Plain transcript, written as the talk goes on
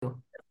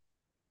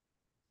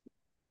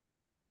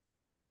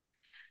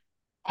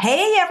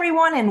Hey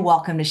everyone, and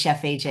welcome to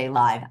Chef AJ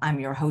Live.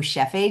 I'm your host,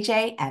 Chef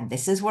AJ, and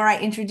this is where I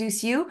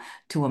introduce you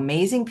to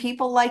amazing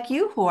people like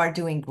you who are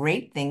doing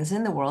great things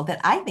in the world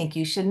that I think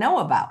you should know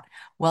about.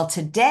 Well,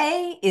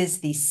 today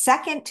is the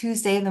second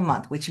Tuesday of the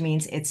month, which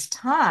means it's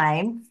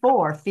time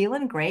for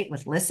Feelin' Great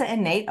with Lissa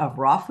and Nate of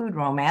Raw Food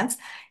Romance.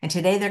 And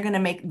today they're going to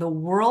make the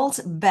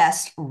world's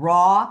best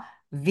raw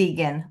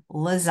vegan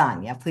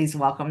lasagna. Please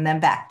welcome them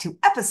back to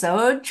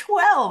episode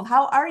 12.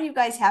 How are you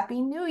guys? Happy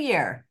New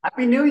Year.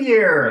 Happy New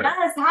Year.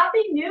 Yes,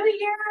 Happy New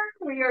Year.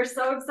 We are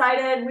so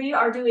excited. We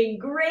are doing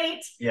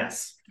great.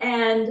 Yes.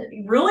 And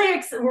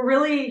we're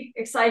really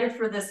excited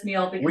for this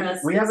meal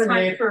because We it's haven't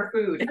time made, for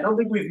food. I don't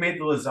think we've made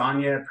the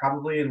lasagna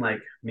probably in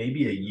like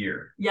maybe a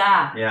year.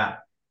 Yeah. Yeah.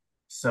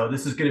 So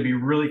this is going to be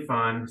really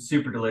fun,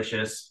 super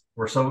delicious.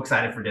 We're so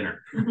excited for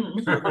dinner.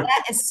 Well,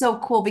 that is so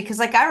cool because,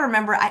 like, I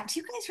remember, do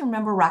you guys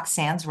remember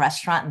Roxanne's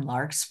restaurant in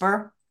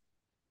Larkspur?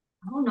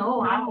 Oh no,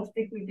 I don't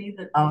think we need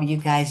the. Oh, you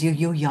guys,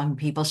 you young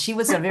people. She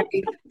was a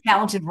very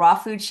talented raw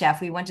food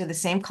chef. We went to the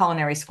same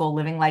culinary school,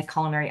 Living Life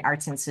Culinary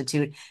Arts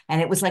Institute, and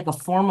it was like a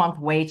 4 month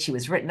wait. She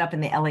was written up in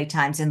the LA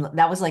Times, and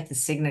that was like the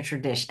signature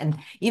dish. And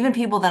even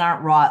people that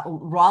aren't raw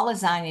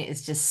lasagna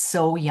is just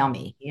so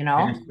yummy, you It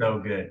know? is so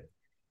good.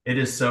 It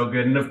is so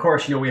good. And of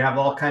course, we have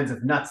all kinds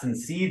of nuts and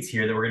seeds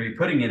here that we're going to be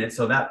putting in it.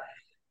 So that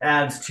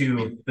adds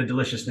to the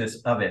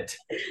deliciousness of it.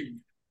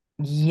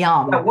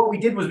 Yeah, Yum. what we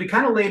did was we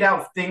kind of laid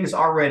out things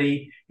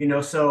already,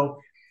 so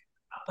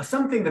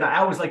something that I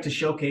always like to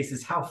showcase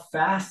is how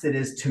fast it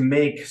is to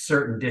make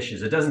certain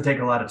dishes. It doesn't take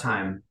a lot of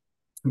time.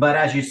 But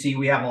as you see,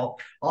 we have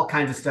all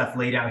kinds of stuff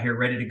laid out here,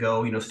 ready to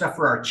go, stuff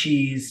for our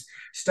cheese,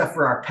 stuff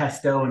for our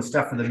pesto, and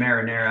stuff for the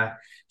marinara.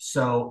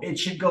 So it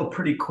should go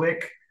pretty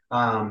quick.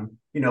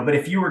 But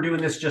if you were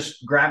doing this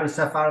just grabbing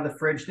stuff out of the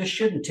fridge, this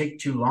shouldn't take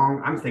too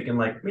long. I'm thinking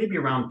like maybe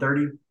around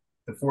 30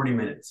 to 40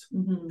 minutes.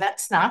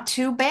 That's not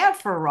too bad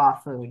for raw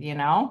food, you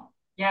know?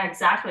 Yeah,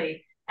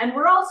 exactly. And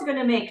we're also going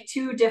to make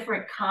two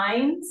different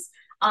kinds.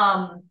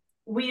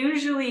 We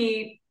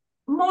usually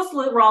most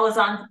raw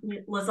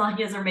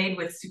lasagnas are made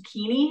with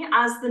zucchini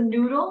as the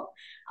noodle,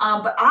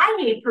 but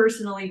I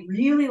personally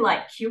really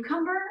like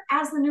cucumber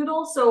as the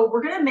noodle. So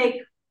we're going to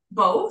make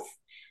both.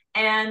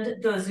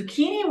 And the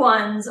zucchini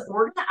ones,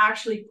 we're going to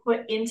actually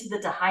put into the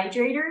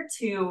dehydrator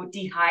to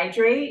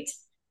dehydrate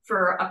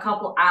for a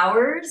couple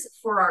hours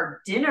for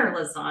our dinner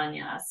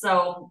lasagna.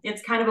 So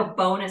it's kind of a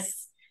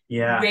bonus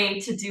way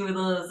to do the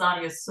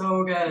lasagna.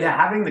 So good. Yeah,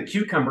 having the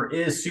cucumber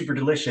is super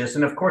delicious.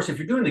 And of course, if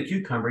you're doing the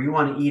cucumber, you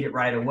want to eat it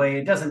right away.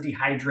 It doesn't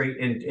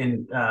dehydrate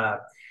and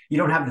you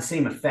don't have the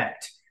same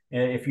effect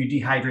if you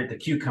dehydrate the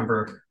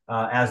cucumber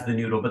as the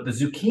noodle. But the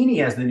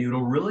zucchini as the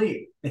noodle,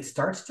 really, it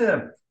starts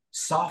to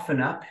soften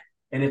up.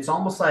 And it's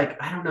almost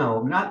like, I don't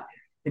know,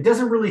 it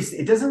doesn't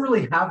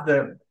really have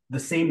the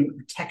same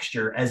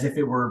texture as if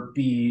it were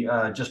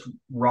just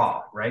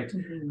raw, right?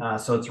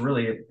 So it's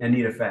really a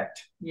neat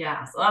effect.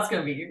 Yeah, so that's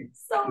gonna be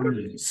so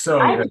good. So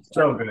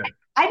good.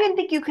 I didn't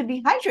think you could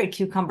dehydrate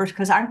cucumbers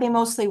because aren't they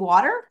mostly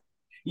water?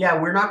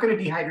 Yeah, we're not going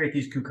to dehydrate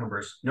these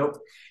cucumbers. Nope.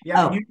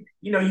 Yeah, Oh,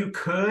 you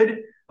could.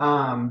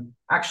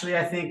 Actually,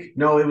 I think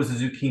no, it was a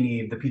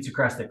zucchini, the pizza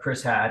crust that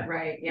Chris had.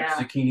 Right. Yeah.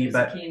 Zucchini,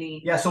 but zucchini.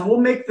 yeah. So we'll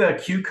make the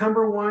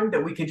cucumber one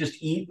that we can just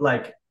eat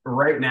like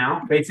right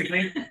now,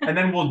 basically, and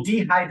then we'll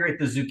dehydrate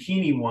the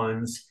zucchini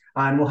ones,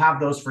 and we'll have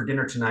those for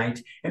dinner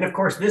tonight. And of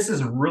course, this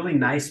is really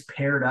nice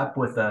paired up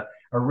with a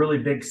really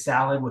big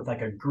salad with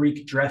like a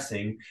Greek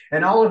dressing.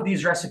 And all of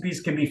these recipes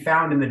can be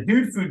found in the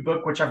Dude Food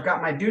book, which I've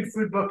got my Dude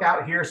Food book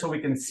out here so we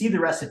can see the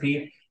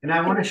recipe. And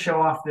I want to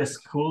show off this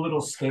cool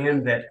little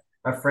stand that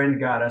a friend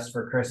got us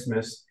for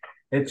Christmas.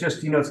 It's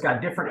just, it's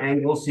got different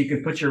angles so you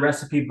can put your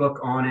recipe book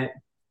on it.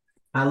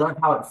 I love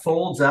how it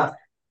folds up.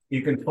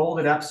 You can fold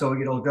it up so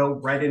it'll go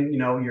right in,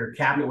 your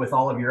cabinet with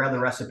all of your other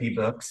recipe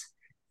books.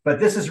 But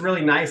this is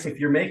really nice if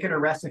you're making a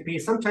recipe.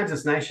 Sometimes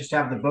it's nice just to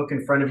have the book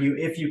in front of you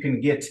if you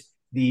can get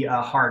the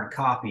hard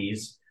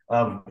copies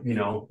of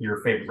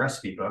your favorite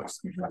recipe books.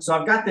 So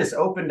I've got this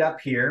opened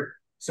up here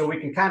so we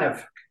can kind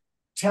of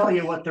tell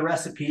you what the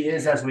recipe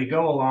is as we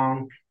go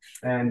along.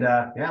 And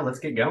yeah, let's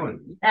get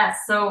going. Yes.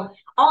 So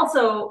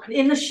also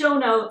in the show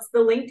notes, the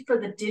link for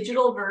the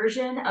digital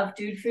version of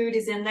Dude Food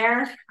is in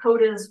there.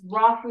 Code is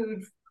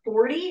RAWFOOD40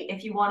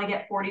 if you want to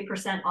get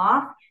 40%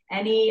 off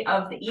any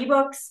of the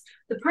ebooks.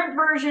 The print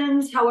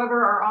versions,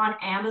 however, are on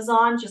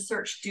Amazon. Just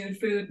search Dude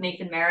Food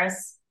Nathan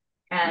Maris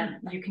and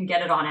you can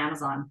get it on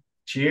Amazon.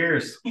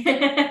 Cheers.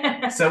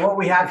 So what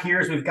we have here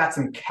is we've got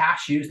some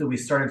cashews that we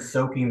started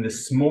soaking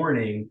this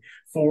morning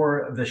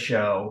for the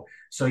show.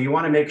 So you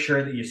want to make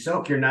sure that you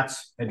soak your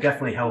nuts. It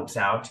definitely helps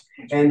out.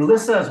 And what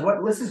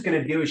Lissa's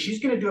going to do is she's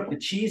going to do up the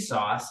cheese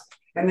sauce.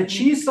 And the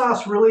cheese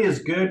sauce really is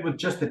good with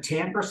just the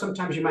tamper.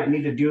 Sometimes you might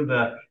need to do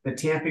the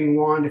tamping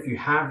wand. If you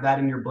have that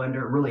in your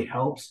blender, it really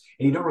helps.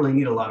 And you don't really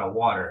need a lot of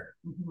water.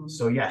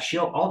 So yeah,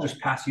 I'll just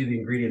pass you the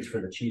ingredients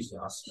for the cheese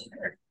sauce.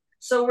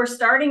 So we're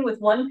starting with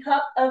 1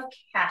 cup of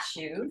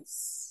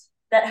cashews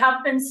that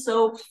have been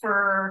soaked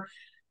for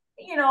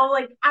you know,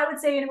 like I would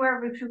say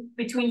anywhere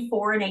between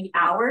 4 and 8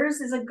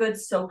 hours is a good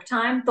soak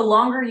time. The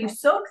longer you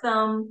soak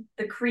them,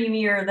 the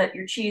creamier that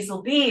your cheese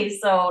will be.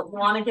 So you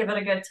want to give it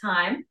a good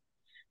time.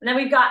 And then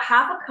we've got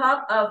half a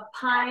cup of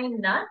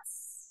pine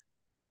nuts,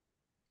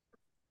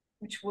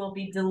 which will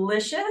be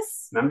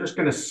delicious. And I'm just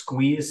going to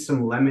squeeze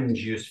some lemon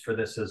juice for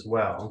this as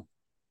well.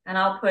 And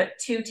I'll put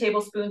 2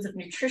 tablespoons of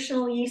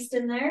nutritional yeast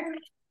in there.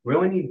 We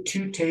only need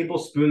 2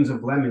 tablespoons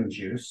of lemon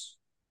juice.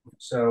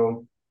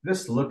 So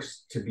this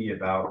looks to be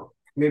about,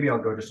 maybe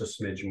I'll go just a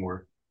smidge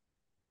more.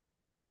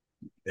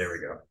 There we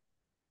go.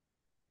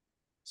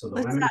 So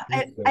the lemon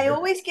I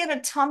always get a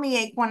tummy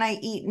ache when I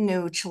eat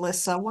nooch,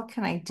 Lissa. What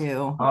can I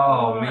do?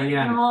 Oh,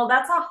 man. No,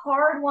 that's a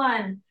hard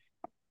one.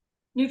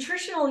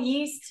 Nutritional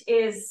yeast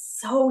is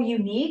so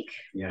unique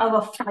of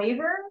a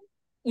flavor.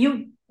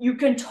 You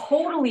can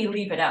totally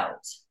leave it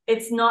out.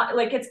 It's not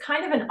like, it's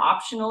kind of an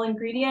optional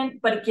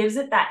ingredient, but it gives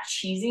it that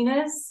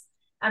cheesiness.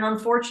 And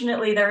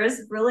unfortunately, there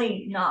is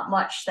really not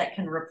much that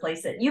can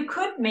replace it. You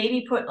could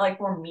maybe put like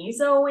more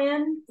miso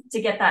in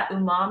to get that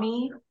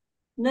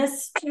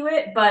umami-ness to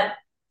it, but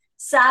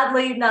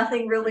sadly,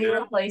 nothing really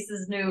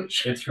replaces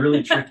nooch. It's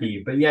really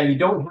tricky, but yeah, you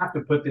don't have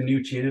to put the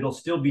nooch in. It'll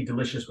still be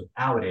delicious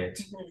without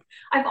it.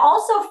 I've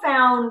also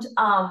found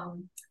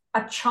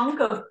a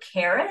chunk of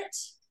carrot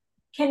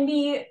can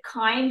be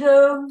kind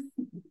of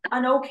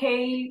an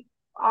okay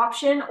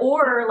option,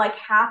 or like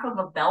half of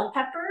a bell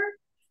pepper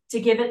to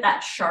give it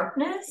that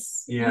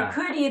sharpness. Yeah. You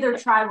could either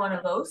try one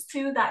of those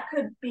two. That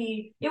could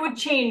be, it would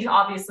change,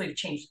 obviously, to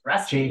change the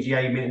recipe.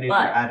 Yeah, you may need to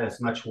add as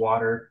much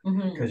water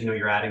because, you know,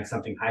 you're adding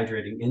something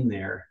hydrating in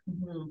there.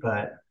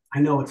 But I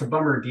know it's a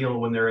bummer deal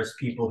when there is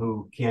people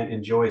who can't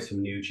enjoy some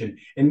nooch.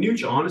 And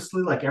nooch,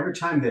 honestly, like every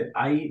time that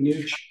I eat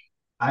nooch,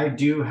 I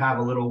do have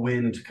a little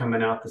wind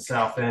coming out the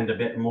south end a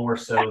bit more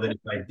so than if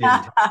I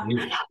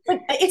didn't. But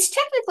it's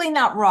technically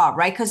not raw,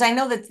 right? Because I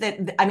know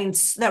that I mean,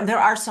 there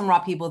are some raw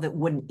people that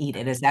wouldn't eat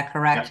it. Is that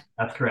correct?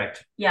 Yeah, that's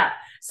correct. Yeah.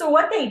 So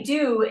what they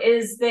do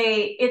is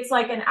it's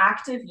like an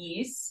active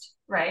yeast,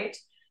 right?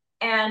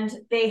 And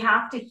they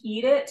have to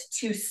heat it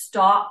to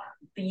stop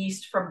the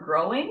yeast from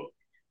growing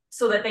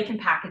so that they can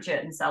package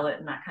it and sell it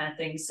and that kind of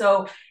thing.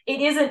 So it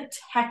isn't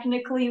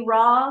technically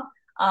raw.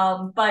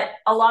 But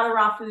a lot of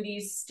raw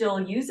foodies still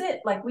use it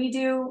like we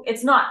do.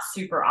 It's not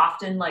super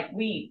often. Like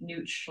we eat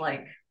nooch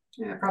like,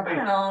 probably, I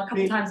don't know, a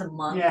couple times a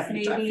month. Yeah,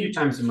 a few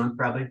times a month,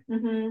 probably.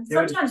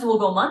 Sometimes we'll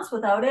go months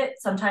without it.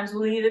 Sometimes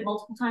we'll eat it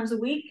multiple times a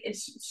week.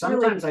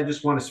 Sometimes I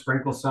just want to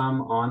sprinkle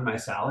some on my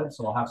salad,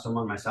 so I'll have some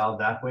on my salad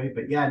that way.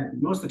 But yeah,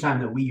 most of the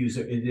time that we use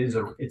it,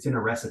 it's in a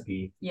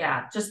recipe.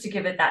 Yeah, just to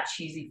give it that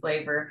cheesy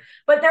flavor.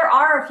 But there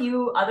are a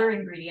few other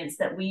ingredients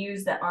that we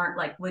use that aren't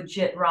like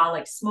legit raw,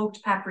 like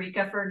smoked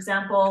paprika, for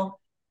example,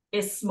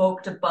 is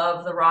smoked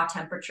above the raw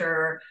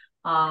temperature.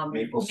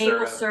 Maple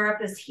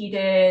syrup is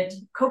heated.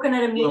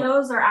 Coconut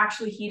aminos are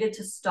actually heated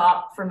to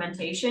stop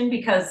fermentation,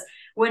 because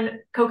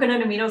when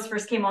coconut aminos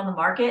first came on the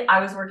market, I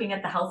was working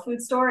at the health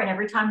food store, and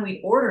every time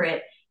we'd order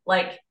it,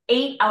 like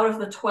 8 out of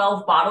the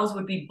 12 bottles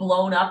would be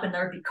blown up and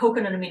there'd be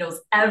coconut aminos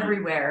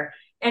everywhere.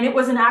 And it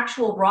was an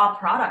actual raw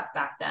product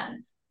back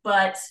then.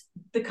 But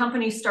the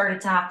company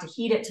started to have to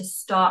heat it to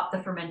stop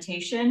the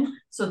fermentation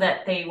so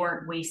that they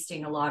weren't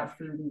wasting a lot of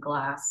food and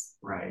glass.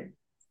 Right.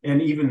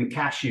 And even the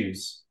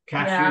cashews.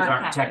 Cashews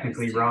aren't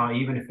technically raw,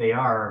 even if they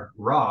are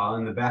raw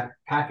in the back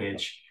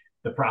package.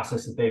 The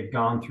process that they've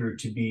gone through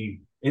to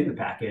be in the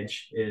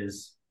package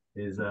is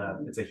it's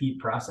a heat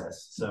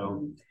process.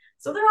 So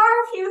there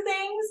are a few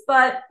things,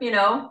 but you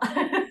know,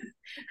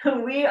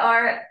 we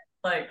are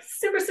like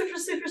super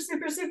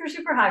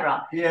high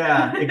raw.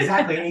 Yeah,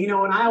 exactly. And you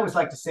know, and I always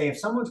like to say, if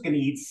someone's going to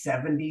eat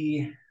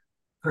 70%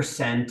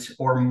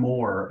 or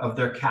more of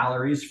their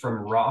calories from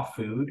raw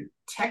food,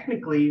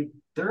 technically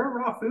they're a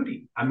raw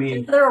foodie. I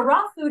mean, they're a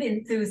raw food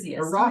enthusiast.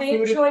 A raw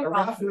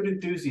food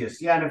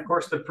enthusiast. Yeah, and of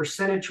course, the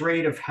percentage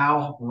rate of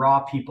how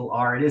raw people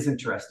are, it is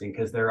interesting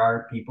because there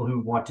are people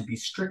who want to be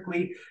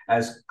strictly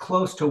as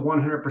close to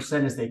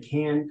 100% as they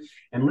can.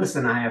 And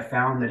listen, I have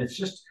found that it's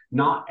just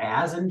not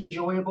as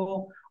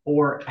enjoyable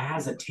or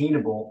as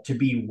attainable to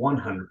be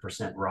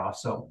 100% raw.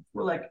 So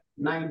we're like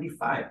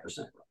 95%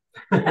 raw.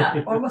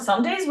 Yeah, or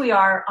some days we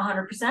are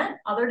 100%,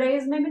 other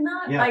days maybe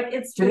not. Yeah. Like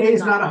it's today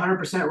is not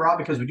 100% raw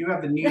because we do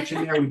have the nooch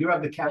in there, we do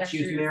have the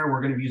cashews in there. We're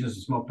going to use this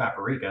as smoked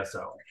paprika.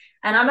 So,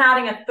 and I'm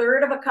adding a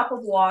third of a cup of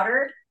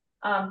water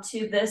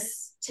to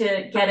this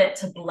to get it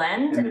to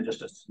blend, and then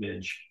just a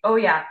smidge. Oh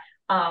yeah,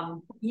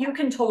 you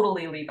can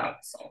totally leave out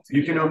the salt.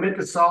 You can omit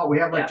the salt. We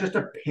have like just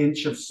a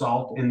pinch of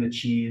salt in the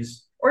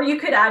cheese. Or you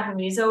could add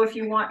miso if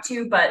you want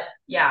to, but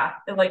yeah,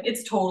 like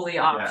it's totally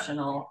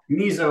optional. Yeah.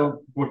 Miso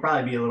would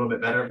probably be a little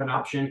bit better of an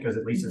option because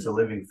at least it's a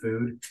living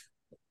food.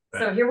 But,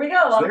 so here we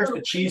go. So there's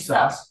the cheese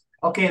sauce.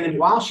 Okay, and then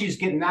while she's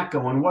getting that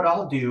going, what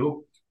I'll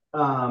do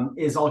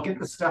is I'll get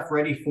the stuff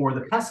ready for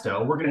the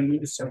pesto. We're going to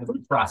need a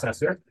food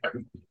processor.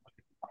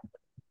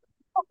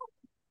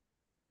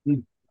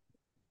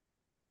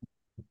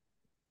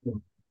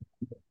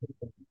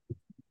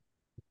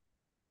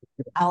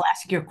 I'll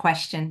ask your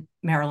question,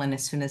 Marilyn,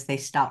 as soon as they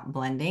stop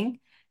blending.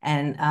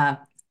 And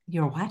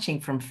you're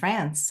watching from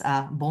France.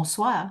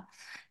 Bonsoir.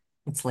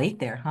 It's late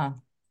there, huh?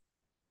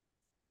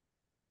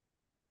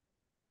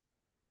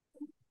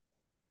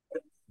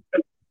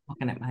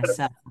 Looking at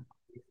myself.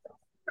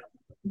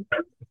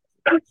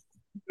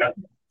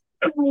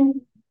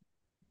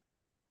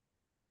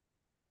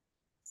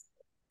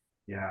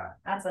 Yeah.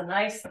 That's a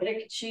nice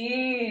thick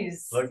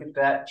cheese. Look at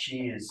that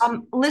cheese.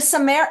 Lissa,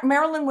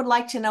 Marilyn would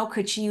like to know,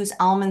 could she use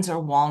almonds or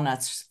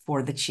walnuts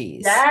for the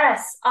cheese?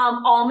 Yes.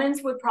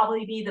 Almonds would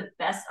probably be the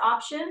best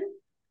option.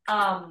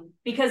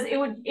 Because it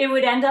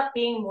would end up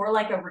being more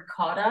like a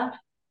ricotta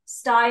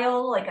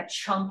style, like a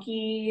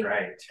chunky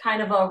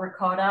kind of a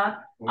ricotta.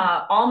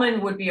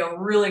 Almond would be a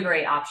really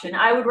great option.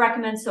 I would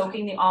recommend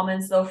soaking the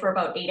almonds though for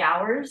about 8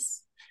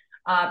 hours,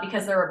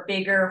 because they're a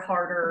bigger,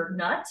 harder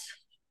nut.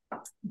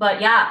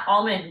 But yeah,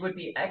 almond would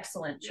be an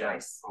excellent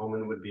choice. Yeah,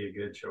 almond would be a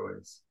good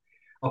choice.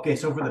 Okay,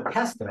 so for the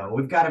pesto,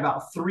 we've got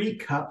about 3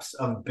 cups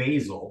of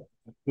basil,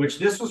 which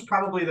this was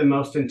probably the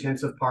most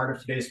intensive part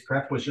of today's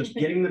prep, was just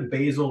getting the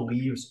basil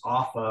leaves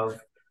off of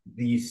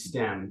the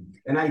stem.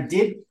 And I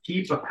did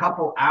keep a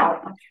couple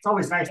out. It's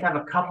always nice to have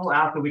a couple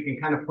out that we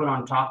can kind of put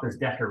on top as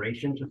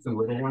decoration, just some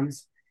little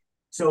ones.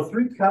 So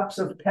 3 cups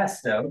of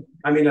pesto,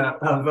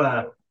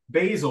 of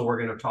basil we're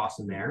going to toss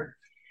in there.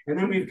 And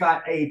then we've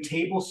got a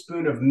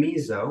tablespoon of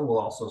miso we'll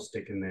also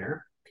stick in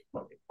there.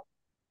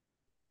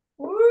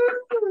 Ooh,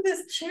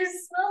 this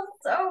cheese smells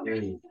so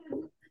good.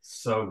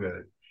 So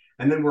good.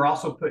 And then we're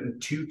also putting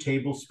 2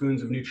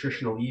 tablespoons of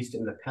nutritional yeast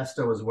in the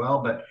pesto as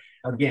well. But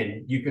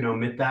again, you can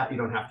omit that. You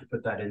don't have to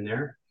put that in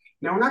there.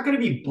 Now, we're not going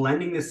to be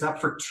blending this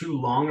up for too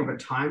long of a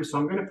time, so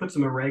I'm going to put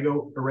some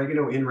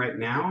oregano in right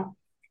now.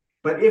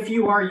 But if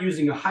you are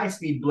using a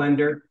high-speed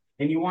blender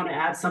and you want to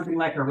add something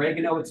like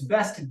oregano, it's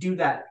best to do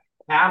that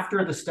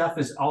after the stuff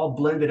is all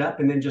blended up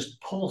and then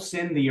just pulse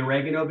in the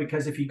oregano,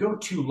 because if you go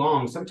too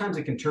long, sometimes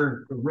it can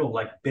turn a real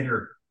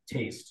bitter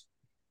taste.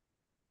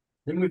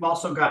 Then we've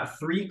also got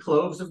 3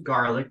 cloves of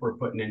garlic we're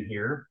putting in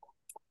here.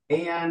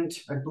 And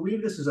I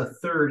believe this is a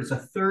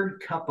third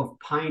cup of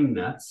pine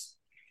nuts.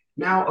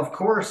 Now, of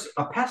course,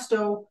 a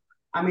pesto,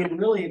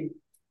 really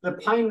the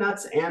pine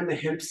nuts and the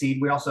hemp seed,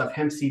 we also have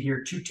hemp seed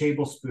here, 2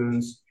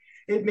 tablespoons.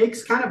 It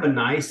makes kind of a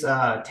nice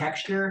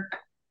texture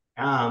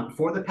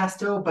for the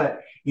pesto,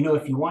 but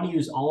if you want to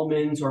use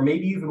almonds or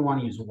maybe even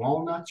want to use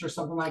walnuts or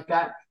something like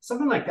that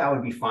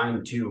would be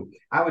fine too.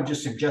 I would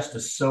just suggest to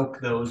soak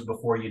those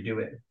before you do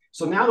it.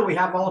 So now that we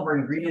have all of our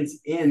ingredients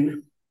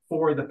in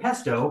for the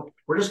pesto,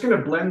 we're just going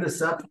to blend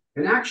this up.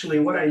 And actually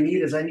what I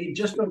need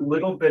just a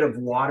little bit of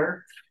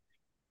water,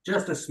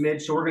 just a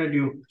smidge. So we're going to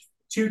do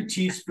 2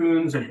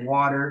 teaspoons of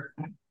water.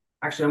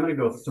 Actually, I'm going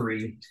to go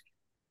 3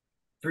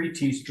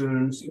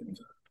 teaspoons.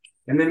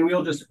 And then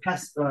we'll just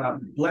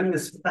blend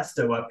this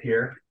pesto up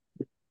here.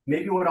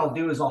 Maybe what I'll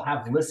do is I'll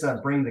have Lissa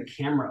bring the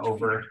camera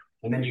over,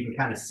 and then you can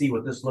kind of see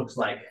what this looks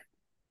like.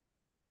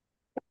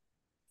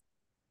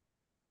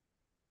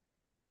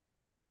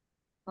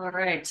 All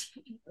right.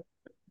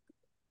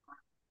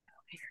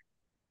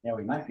 Yeah,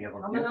 we might be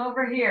able to. Coming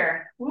over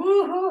here.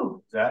 Woohoo!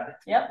 Is that?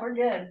 Yep, we're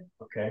good.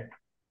 Okay.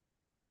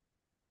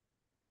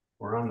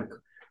 We're on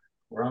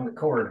the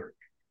cord.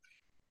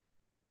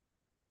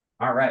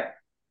 All right.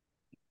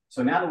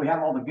 So now that we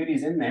have all the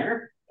goodies in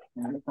there,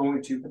 I'm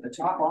going to put the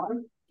top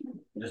on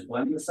and just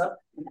blend this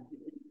up.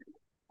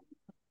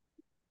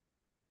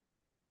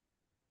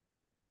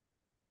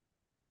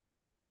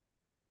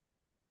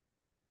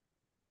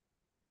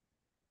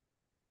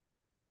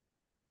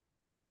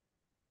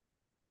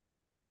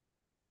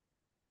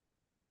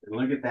 And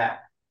look at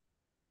that.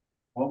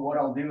 Well, what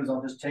I'll do is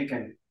I'll just take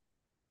and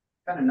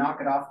kind of knock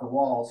it off the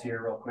walls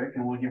here real quick,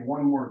 and we'll give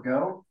one more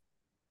go.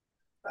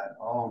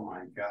 Oh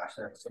my gosh,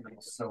 that's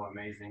so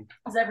amazing.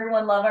 Does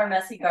everyone love our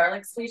messy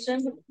garlic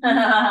station?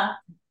 There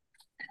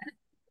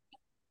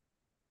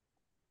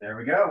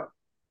we go.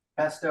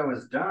 Pesto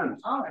is done.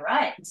 All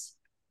right.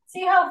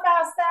 See how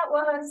fast that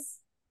was?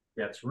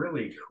 That's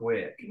really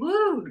quick.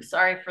 Woo!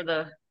 Sorry for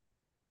the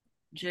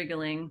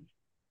jiggling.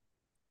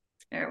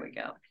 There we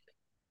go.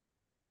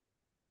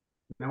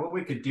 Now what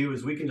we could do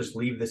is we can just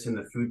leave this in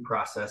the food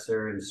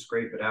processor and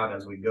scrape it out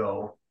as we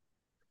go.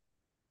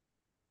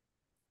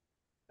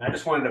 I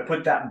just wanted to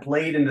put that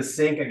blade in the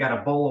sink. I got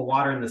a bowl of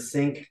water in the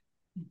sink.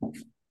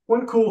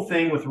 One cool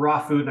thing with raw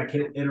food, and I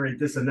can't iterate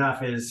this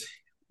enough, is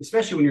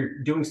especially when you're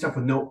doing stuff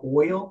with no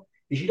oil,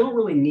 is you don't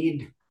really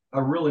need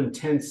a real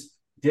intense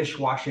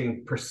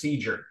dishwashing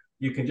procedure.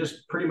 You can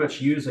just pretty much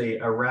use a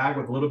rag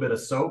with a little bit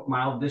of soap,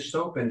 mild dish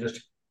soap, and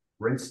just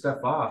rinse stuff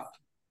off.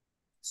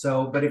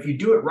 So, but if you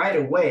do it right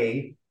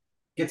away,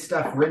 get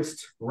stuff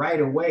rinsed right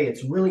away,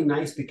 it's really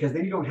nice because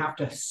then you don't have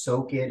to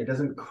soak it. It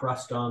doesn't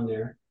crust on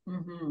there.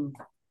 Mm-hmm.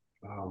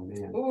 Oh,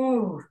 man.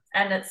 Ooh,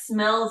 and it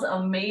smells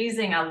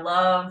amazing. I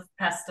love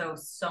pesto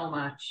so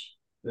much.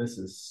 This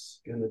is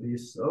going to be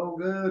so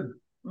good.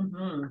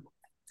 Mm-hmm.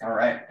 All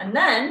right. And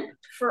then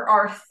for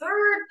our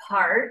third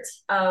part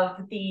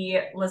of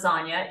the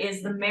lasagna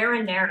is the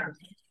marinara.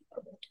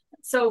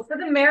 So for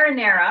the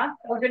marinara,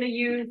 we're going to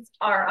use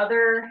our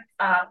other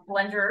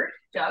blender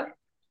jug.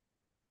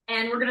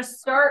 And we're going to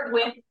start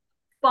with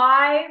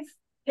 5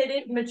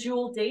 pitted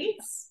medjool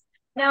dates.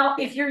 Now,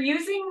 if you're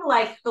using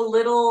like the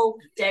little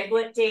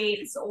deglet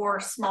dates or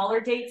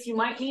smaller dates, you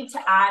might need to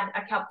add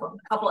a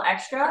couple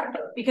extra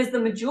because the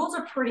medjools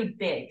are pretty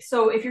big.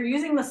 So if you're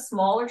using the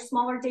smaller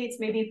dates,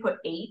 maybe put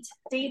 8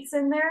 dates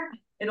in there.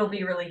 It'll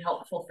be really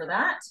helpful for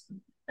that.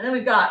 And then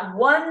we've got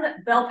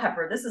 1 bell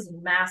pepper. This is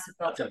massive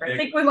bell pepper. I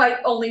think we might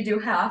only do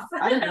half.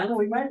 I don't know.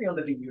 We might be able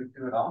to do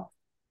it all.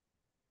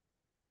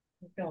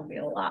 It's going to be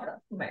a lot of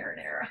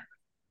marinara.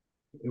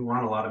 You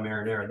want a lot of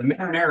marinara. The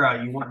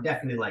marinara, you want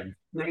definitely like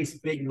nice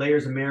big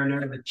layers of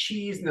marinara. The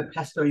cheese and the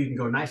pesto, you can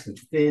go nice and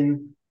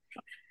thin.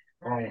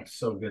 Oh,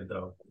 so good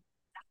though.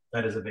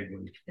 That is a big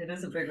one. It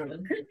is a big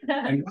one.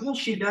 And while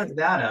she does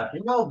that up,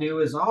 what I'll do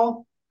is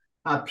I'll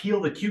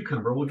peel the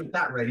cucumber. We'll get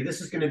that ready.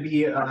 This is going to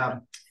be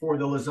for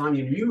the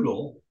lasagna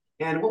noodle.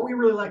 And what we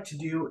really like to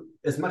do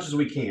as much as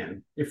we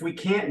can, if we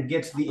can't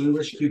get the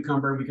English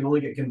cucumber, we can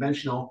only get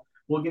conventional,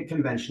 we'll get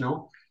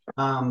conventional.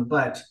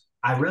 But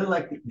I really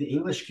like the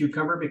English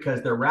cucumber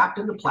because they're wrapped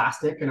into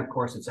plastic. And of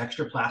course, it's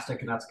extra plastic,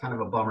 and that's kind of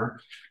a bummer.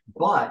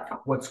 But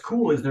what's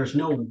cool is there's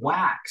no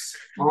wax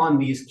on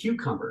these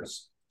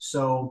cucumbers.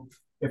 So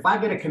if I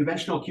get a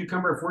conventional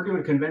cucumber, if we're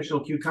doing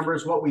conventional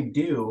cucumbers, what we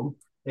do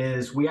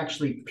is we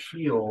actually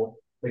peel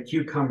the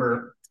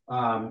cucumber.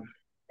 And,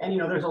 you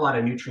know, there's a lot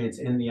of nutrients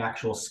in the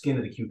actual skin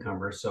of the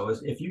cucumber. So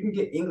if you can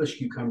get English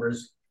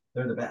cucumbers,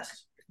 they're the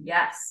best.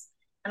 Yes.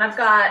 And I've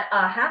got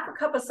 1/2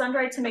 cup of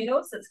sun-dried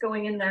tomatoes that's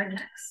going in there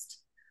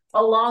next,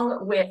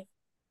 along with,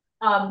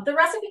 the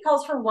recipe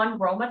calls for 1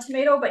 Roma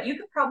tomato, but you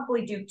could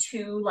probably do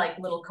 2 like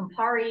little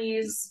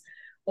Camparis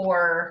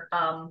or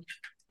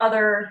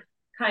other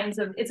kinds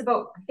of, it's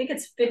about, I think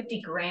it's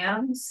 50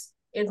 grams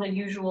is a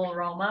usual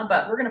Roma,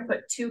 but we're going to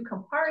put 2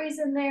 Camparis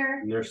in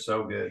there. And they're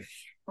so good.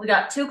 We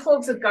got 2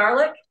 cloves of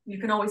garlic. You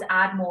can always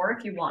add more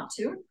if you want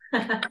to.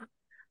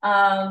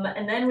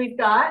 And then we've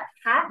got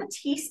 1/2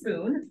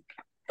 teaspoon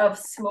of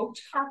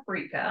smoked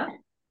paprika.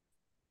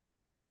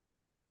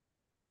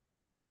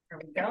 There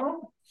we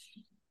go.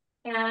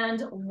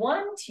 And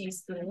 1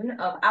 teaspoon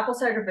of apple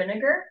cider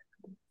vinegar.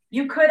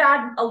 You could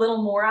add a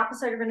little more apple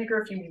cider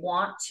vinegar if you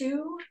want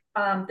to.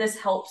 This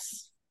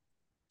helps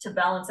to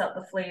balance out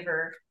the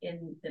flavor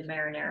in the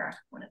marinara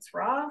when it's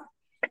raw.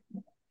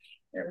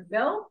 There we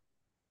go.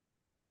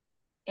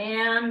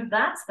 And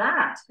that's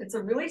that. It's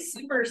a really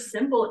super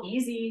simple,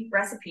 easy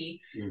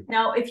recipe.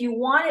 Now, if you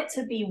want it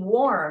to be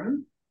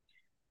warm,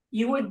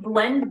 you would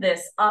blend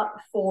this up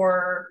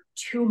for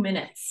 2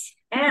 minutes.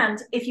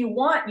 And if you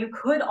want, you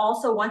could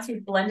also, once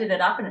you've blended it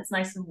up and it's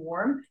nice and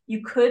warm,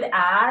 you could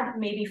add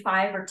maybe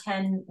 5 or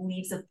 10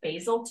 leaves of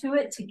basil to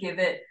it to give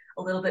it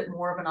a little bit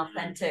more of an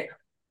authentic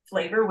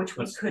flavor, which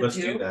we could do. Let's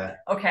do that.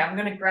 Okay, I'm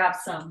going to grab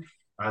some.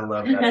 I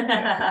love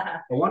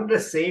that. I wanted to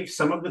save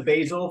some of the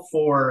basil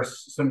for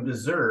some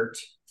dessert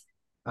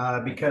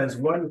because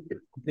one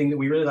thing that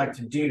we really like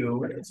to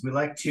do is we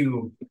like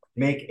to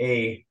make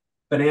a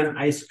banana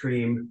ice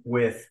cream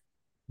with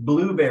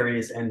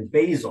blueberries and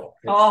basil.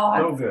 It's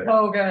so good.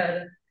 So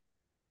good.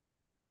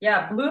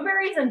 Yeah,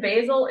 blueberries and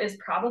basil is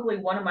probably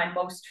one of my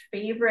most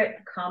favorite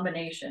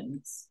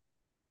combinations.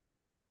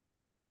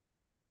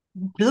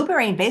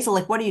 Blueberry and basil,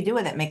 like what do you do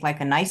with it? Make like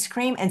an ice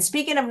cream? And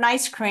speaking of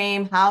nice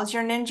cream, how's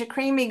your Ninja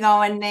Creamy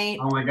going, Nate?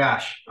 Oh my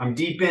gosh, I'm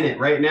deep in it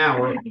right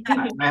now.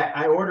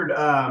 I ordered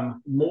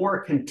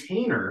more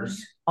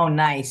containers. Oh,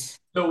 nice.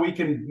 So we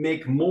can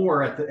make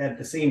more at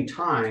the same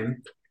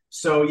time.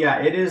 So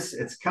yeah,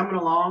 it's coming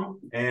along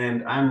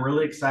and I'm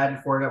really excited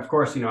for it. Of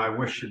course, you know, I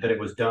wish that it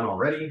was done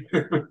already.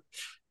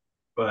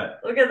 But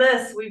look at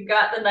this. We've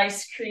got the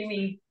nice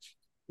creamy.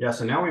 Yeah,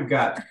 so now we've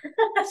got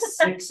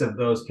 6 of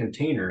those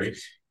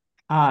containers.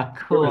 Ah,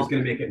 cool. It's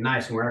going to make it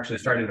nice, and we're actually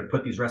starting to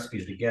put these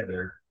recipes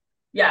together.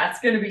 Yeah, it's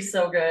going to be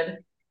so good.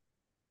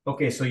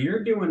 Okay, so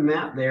you're doing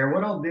that there.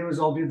 What I'll do is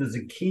I'll do the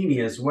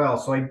zucchini as well.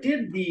 So I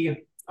did the,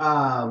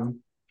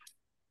 I'm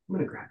going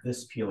to grab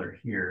this peeler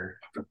here.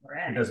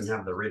 Right. It doesn't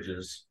have the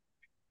ridges.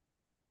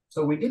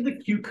 So we did the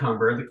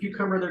cucumber. The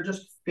cucumber, they're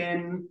just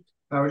thin.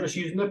 We're just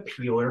using the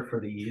peeler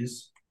for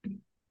these.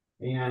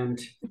 And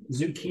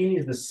zucchini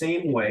is the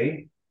same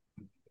way.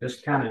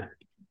 Just kind of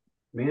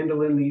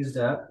mandolin these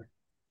up.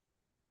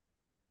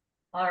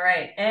 All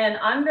right, and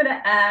I'm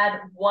gonna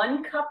add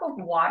 1 cup of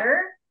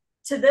water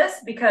to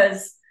this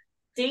because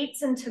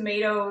dates and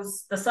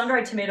tomatoes, the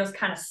sun-dried tomatoes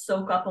kind of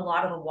soak up a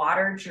lot of the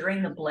water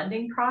during the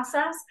blending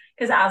process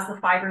because as the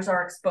fibers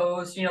are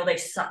exposed, you know, they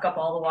suck up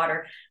all the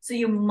water. So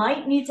you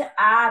might need to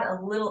add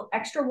a little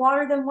extra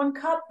water than 1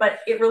 cup, but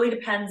it really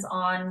depends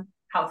on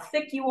how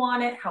thick you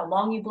want it, how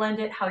long you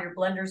blend it, how your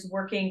blender's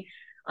working.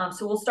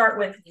 So we'll start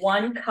with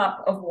 1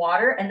 cup of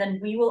water and then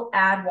we will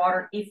add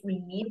water if we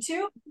need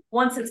to.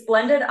 Once it's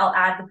blended, I'll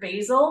add the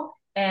basil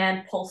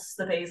and pulse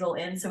the basil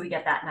in so we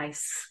get that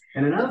nice.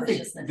 And another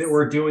thing that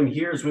we're doing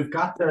here is we've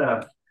got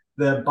the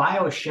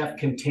BioChef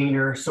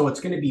container, so it's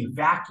going to be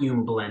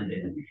vacuum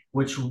blended,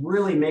 which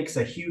really makes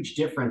a huge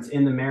difference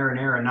in the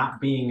marinara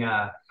not being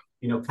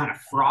you know, kind of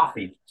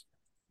frothy.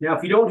 Now,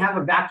 if you don't have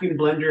a vacuum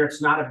blender,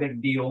 it's not a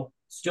big deal.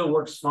 still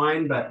works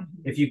fine. But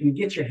if you can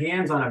get your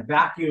hands on a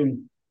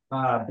vacuum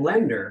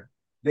blender,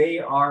 they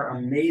are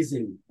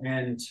amazing.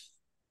 And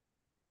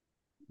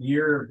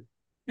you're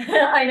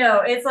I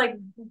know, it's like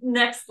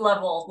next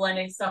level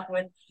blending stuff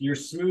with your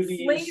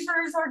smoothies.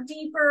 Flavors are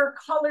deeper,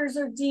 colors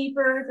are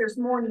deeper, there's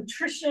more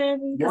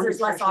nutrition because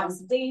there's less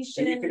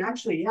oxidation. And you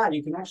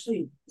can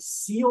actually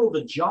seal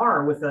the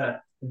jar with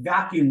a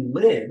vacuum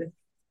lid.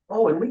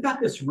 Oh, and we got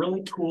this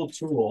really cool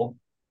tool.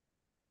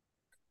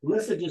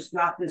 Lissa just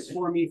got this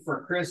for me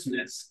for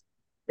Christmas.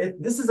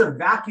 This is a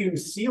vacuum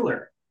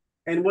sealer.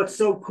 And what's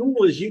so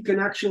cool is you can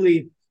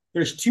actually,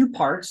 there's two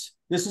parts.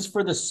 This is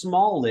for the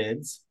small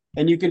lids,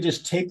 and you can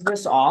just take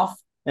this off,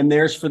 and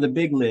there's for the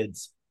big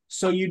lids.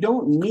 So you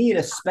don't need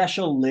a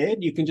special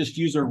lid. You can just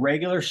use a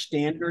regular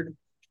standard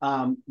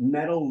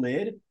metal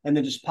lid, and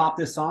then just pop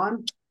this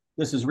on.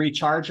 This is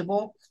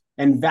rechargeable,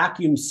 and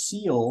vacuum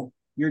seal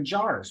your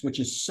jars, which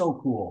is so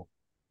cool.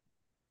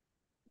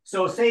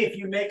 So say if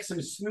you make some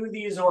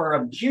smoothies or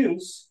a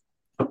juice,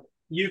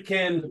 you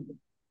can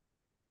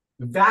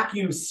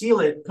vacuum seal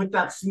it, put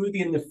that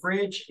smoothie in the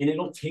fridge, and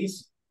it'll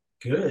taste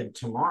good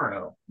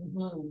tomorrow.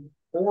 Mm-hmm.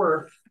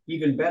 Or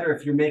even better,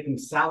 if you're making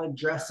salad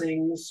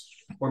dressings,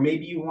 or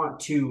maybe you want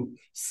to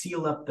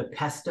seal up the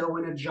pesto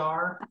in a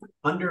jar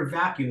under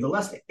vacuum, the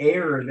less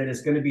air that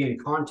is going to be in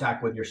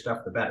contact with your stuff,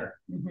 the better.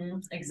 Mm-hmm.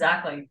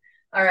 Exactly.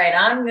 All right,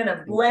 I'm going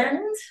to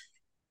blend.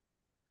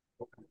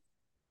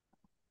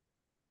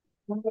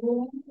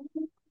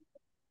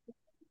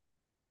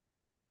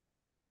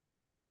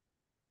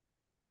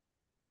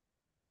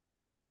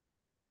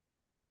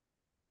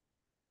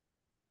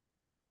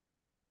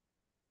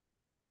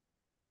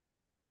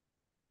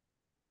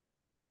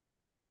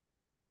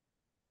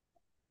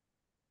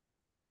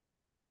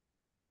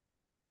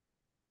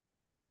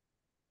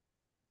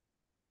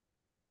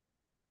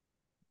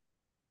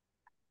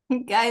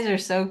 You guys are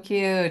so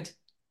cute. If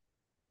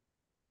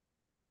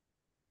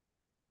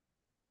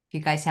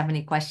you guys have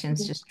any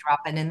questions, just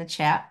drop it in the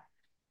chat.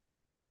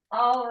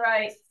 All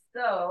right,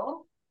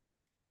 so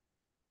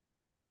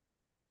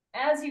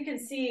as you can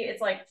see,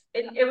 it's like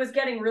it was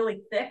getting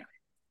really thick,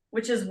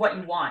 which is what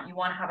you want. You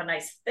want to have a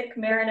nice thick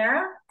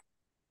marinara.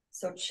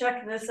 So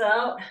check this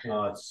out.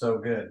 Oh, it's so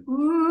good.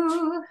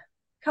 Ooh,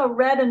 how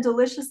red and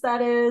delicious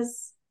that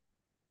is.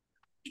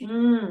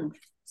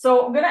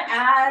 So I'm going to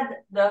add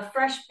the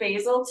fresh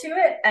basil to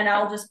it, and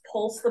I'll just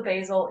pulse the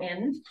basil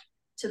in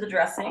to the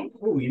dressing.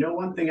 Oh, you know,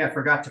 one thing I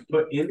forgot to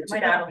put into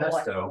that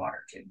pesto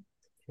water too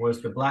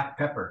was the black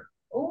pepper.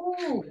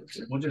 Oh,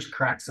 we'll just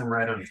crack some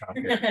right on top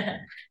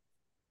here.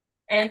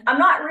 And I'm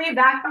not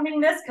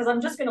re-vacuuming this because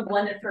I'm just going to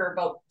blend it for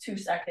about 2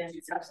 seconds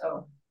or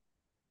so.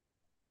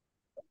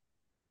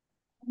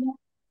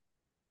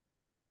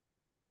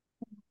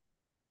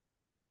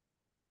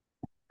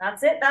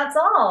 That's it. That's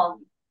all.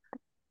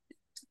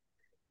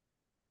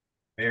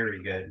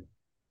 Very good.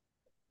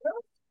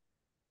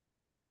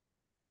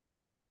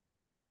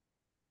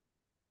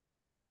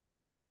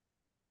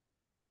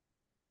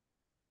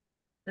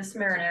 This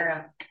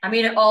marinara. I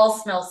mean, it all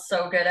smells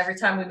so good. Every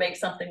time we make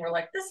something, we're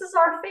like, this is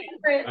our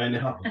favorite. I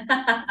know.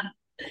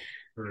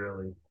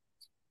 Really.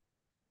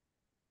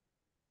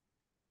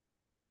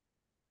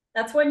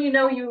 That's when you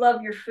know you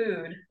love your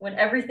food, when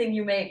everything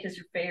you make is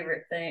your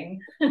favorite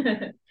thing.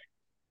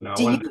 No,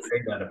 I wanted to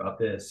say that about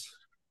this.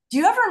 Do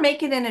you ever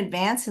make it in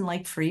advance and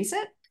like freeze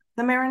it,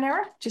 the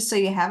marinara, just so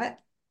you have it?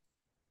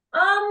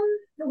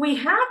 We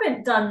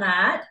haven't done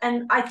that.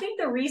 And I think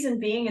the reason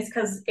being is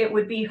because it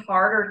would be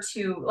harder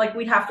to, like,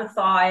 we'd have to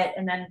thaw it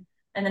and then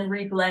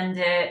reblend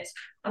it.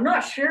 I'm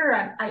not sure.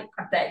 I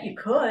bet you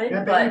could.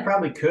 Yeah, I bet you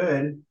probably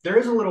could. There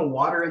is a little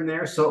water in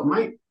there, so it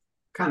might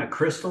kind of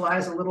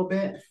crystallize a little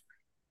bit.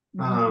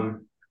 Mm-hmm.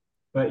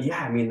 But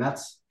yeah, I mean, that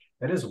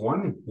is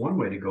one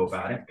way to go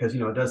about it, because, you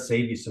know, it does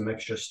save you some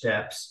extra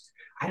steps.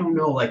 I don't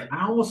know, like,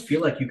 I almost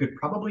feel like you could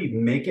probably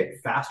make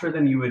it faster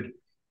than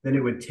it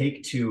would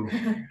take to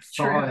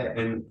thaw it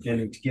and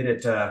get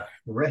it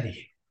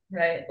ready.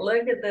 Right.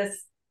 Look at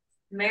this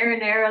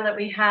marinara that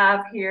we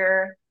have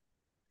here.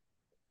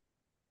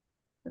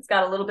 It's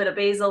got a little bit of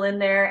basil in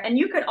there. And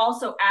you could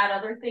also add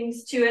other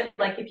things to it.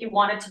 Like if you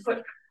wanted to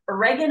put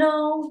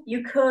oregano,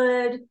 you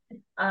could.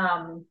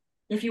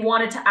 If you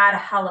wanted to add a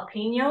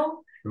jalapeno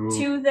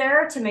to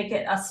there to make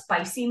it a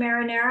spicy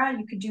marinara,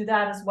 you could do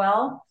that as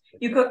well.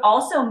 You could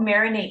also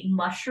marinate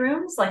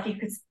mushrooms. Like you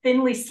could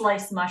thinly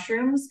slice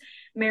mushrooms,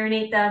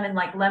 marinate them in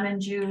like lemon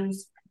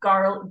juice,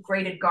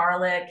 grated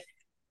garlic,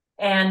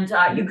 and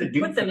you could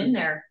put them in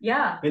there.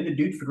 Yeah. And the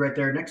dude food right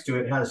there next to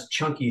it has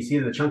chunky. See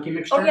the chunky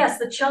mixture? Oh, yes,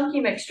 the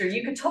chunky mixture.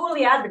 You could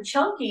totally add the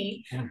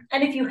chunky. Yeah.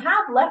 And if you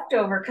have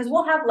leftover, because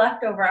we'll have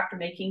leftover after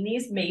making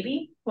these,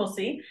 maybe, we'll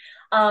see.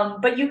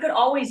 But you could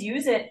always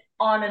use it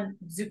on a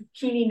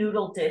zucchini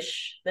noodle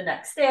dish the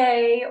next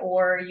day,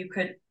 or you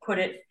could put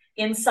it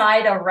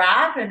inside a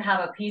wrap and have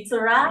a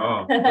pizza wrap.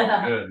 Oh,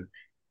 so good.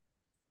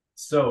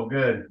 So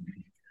good.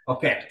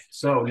 Okay,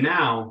 so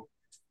now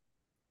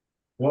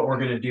what we're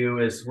going to do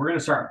is we're going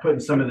to start putting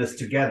some of this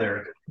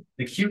together.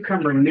 The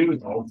cucumber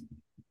noodle,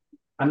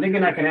 I'm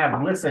thinking I can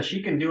have Lissa.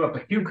 She can do up a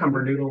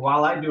cucumber noodle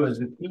while I do a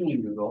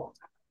zucchini noodle.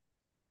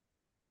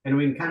 And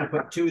we can kind of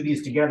put two of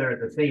these together at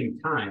the same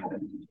time.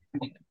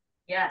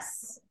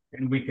 Yes.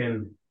 And we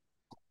can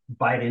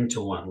bite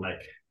into one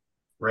like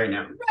right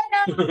now.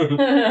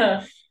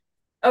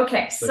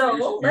 Okay,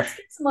 so let's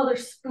get some other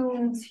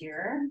spoons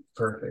here.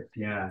 Perfect.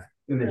 Yeah.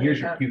 And then here's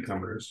your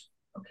cucumbers.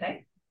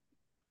 Okay.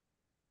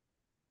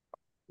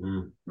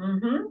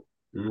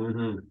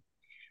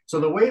 So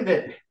the way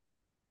that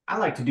I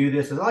like to do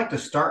this is I like to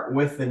start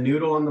with the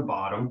noodle on the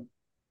bottom.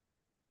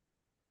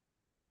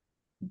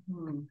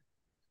 And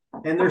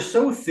they're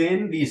so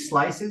thin, these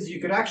slices, you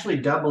could actually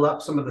double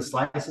up some of the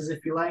slices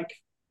if you like.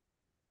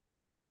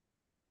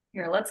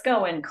 Here, let's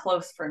go in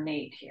close for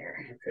Nate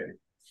here. Okay.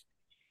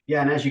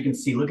 Yeah, and as you can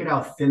see, look at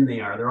how thin they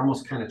are. They're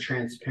almost kind of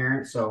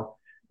transparent. So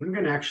I'm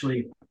going to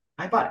actually,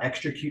 I bought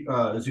extra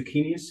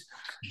zucchinis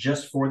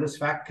just for this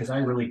fact because I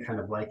really kind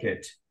of like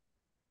it.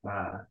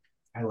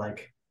 I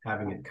like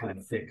having it kind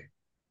of thick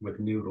with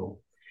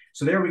noodle.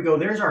 So there we go.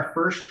 There's our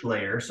first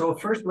layer. So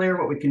first layer,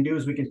 what we can do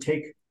is we can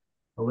take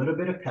a little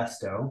bit of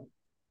pesto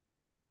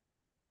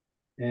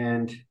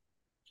and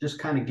just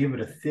kind of give it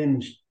a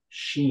thin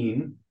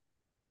sheen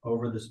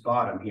over this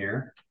bottom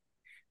here.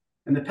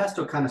 And the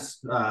pesto kind of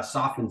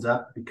softens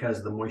up because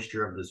of the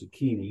moisture of the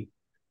zucchini.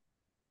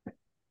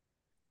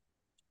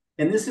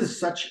 And this is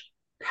such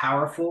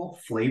powerful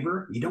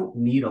flavor. You don't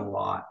need a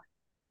lot.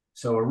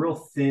 So a real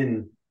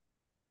thin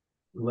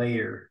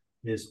layer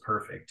is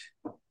perfect.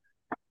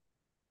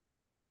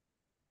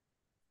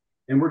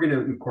 And we're going to,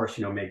 of course,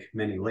 make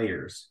many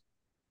layers.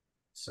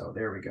 So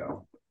there we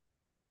go.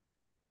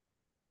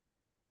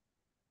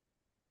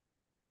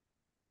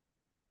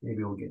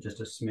 Maybe we'll get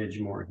just a smidge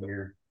more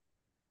here.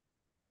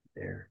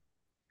 There.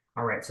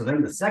 All right, so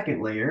then the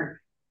second layer,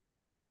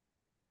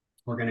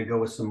 we're going to go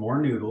with some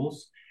more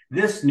noodles.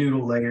 This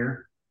noodle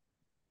layer,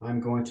 I'm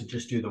going to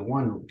just do the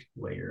one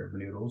layer of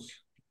noodles.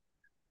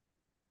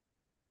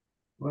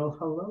 Well,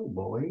 hello,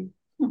 boy.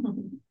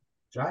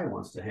 Jai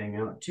wants to hang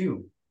out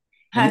too.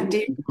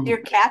 Do your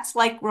cats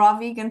like raw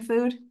vegan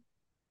food?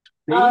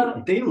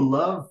 They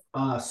love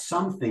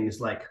some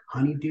things like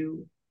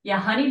honeydew. Yeah,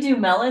 honeydew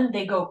melon,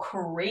 they go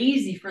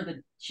crazy for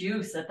the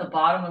juice at the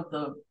bottom of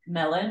the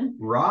melon.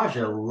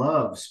 Raja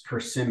loves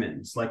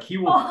persimmons. Like he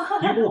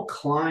will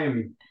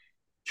climb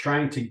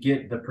trying to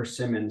get the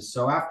persimmons.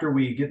 So after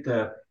we get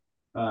the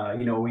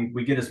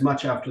we get as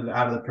much out of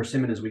the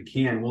persimmon as we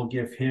can, we'll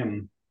give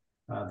him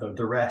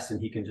the rest,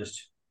 and he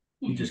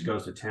just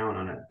goes to town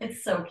on it.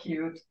 It's so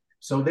cute.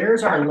 So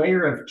there's our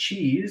layer of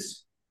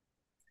cheese,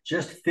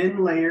 just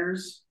thin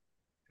layers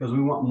because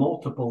we want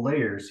multiple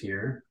layers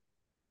here.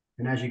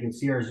 And as you can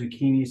see, our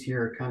zucchinis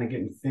here are kind of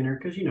getting thinner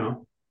because,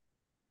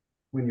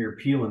 when you're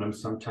peeling them,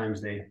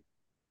 sometimes they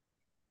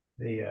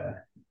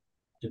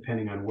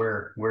depending on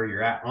where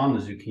you're at on the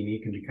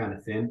zucchini, can be kind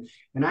of thin.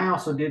 And I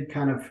also did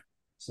kind of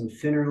some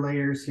thinner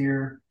layers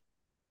here.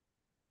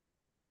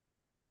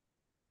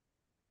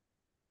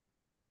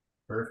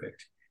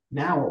 Perfect.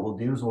 Now what we'll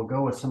do is we'll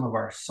go with some of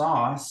our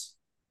sauce.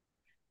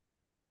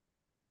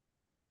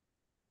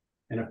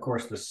 And of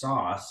course, the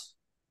sauce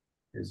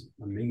is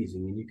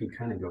amazing, and you can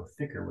kind of go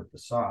thicker with the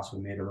sauce. We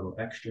made a little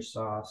extra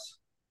sauce.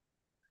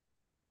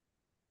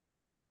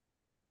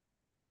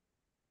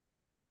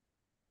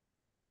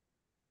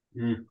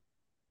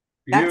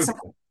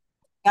 Beautiful.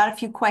 Got a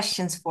few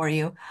questions for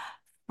you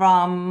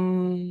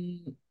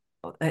from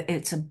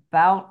it's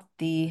about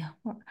the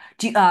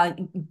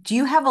do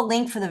you have a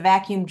link for the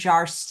vacuum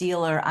jar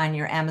sealer on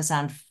your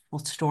Amazon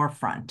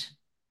storefront?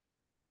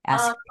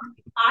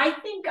 I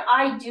think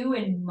I do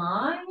in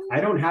mine.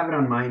 I don't have it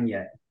on mine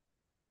yet.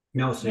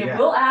 No, so yeah.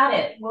 We'll add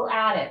it. We'll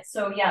add it.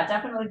 So yeah,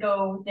 definitely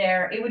go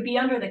there. It would be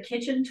under the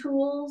kitchen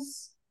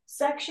tools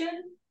section.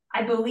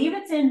 I believe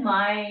it's in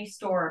my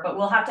store, but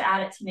we'll have to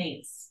add it to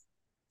Nate's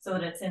so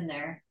that it's in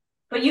there.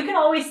 But you can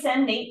always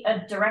send Nate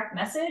a direct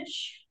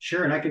message.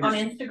 Sure, and I can on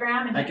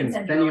Instagram, and I can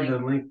send you the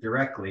link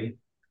directly.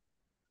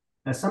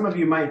 Now, some of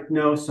you might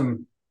know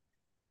some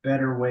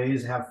better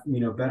ways,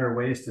 better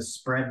ways to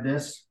spread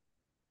this.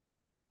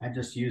 I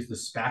just use the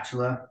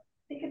spatula.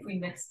 I think if we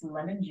mixed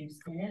lemon juice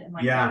in it, it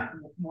might be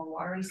more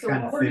watery. So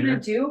kind what we're gonna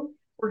do,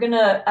 we're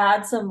gonna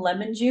add some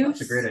lemon juice.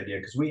 That's a great idea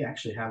because we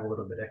actually have a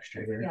little bit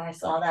extra here. Yeah, I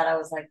saw that. I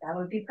was like, that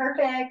would be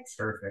perfect.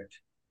 Perfect.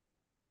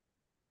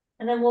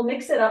 And then we'll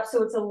mix it up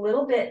so it's a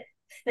little bit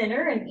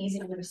thinner and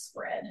easier to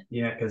spread.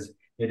 Yeah, because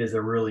it is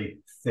a really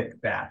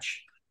thick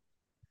batch.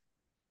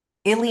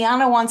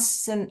 Eliana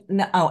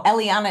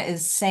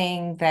is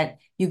saying that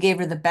you gave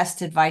her the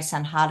best advice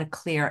on how to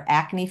clear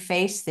acne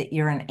face, that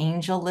you're an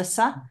angel,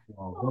 Lissa.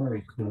 Oh,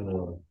 very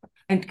cool.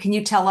 And can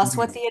you tell us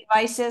what the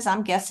advice is?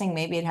 I'm guessing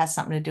maybe it has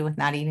something to do with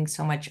not eating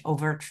so much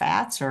overt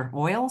fats or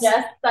oils.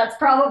 Yes, that's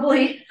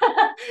probably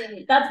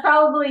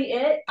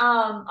it.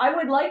 I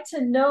would like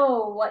to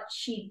know what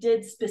she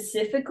did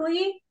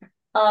specifically.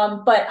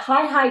 But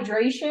high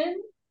hydration,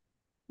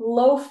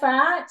 low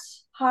fat,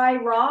 high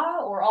raw,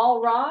 or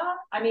all raw.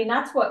 I mean,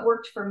 that's what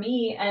worked for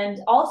me.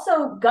 And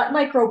also gut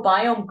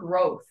microbiome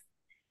growth.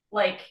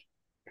 Like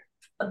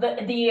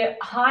the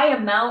high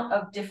amount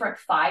of different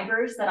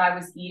fibers that I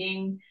was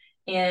eating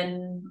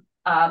in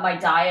my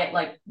diet,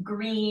 like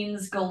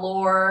greens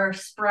galore,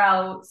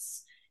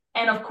 sprouts,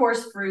 and of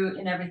course fruit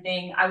and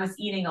everything. I was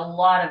eating a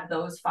lot of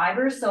those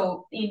fibers.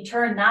 So in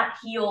turn, that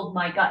healed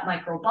my gut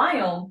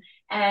microbiome,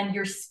 and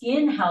your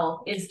skin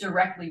health is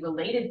directly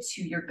related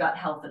to your gut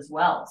health as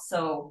well.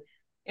 So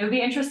it would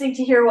be interesting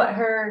to hear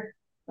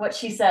what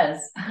she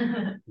says.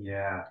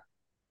 Yeah.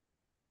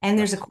 And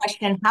there's a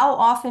question, how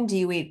often do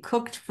you eat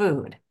cooked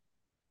food?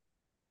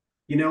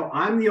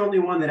 I'm the only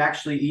one that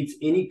actually eats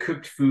any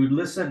cooked food.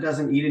 Lissa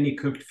doesn't eat any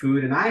cooked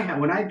food.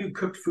 And when I do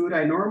cooked food,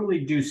 I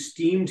normally do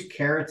steamed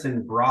carrots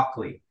and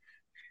broccoli.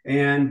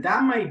 And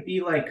that might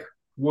be like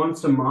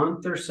once a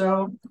month or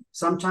so,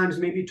 sometimes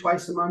maybe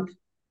twice a month,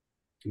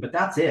 but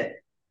that's it.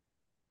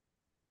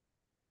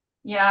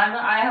 Yeah,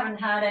 I haven't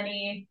had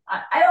any.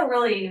 I don't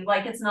really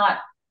like. It's not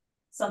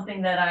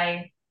something that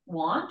I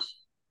want.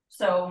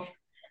 So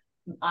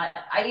I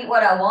eat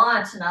what I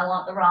want, and I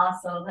want the raw.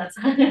 So that's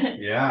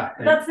Yeah.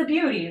 that's the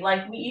beauty.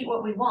 Like we eat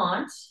what we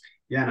want.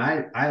 Yeah,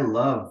 and I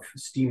love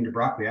steamed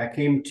broccoli. I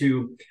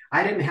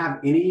didn't have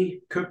any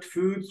cooked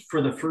foods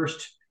for the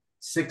first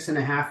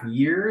 6.5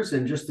 years,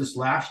 and just this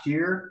last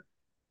year,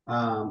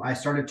 I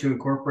started to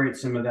incorporate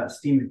some of that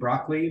steamed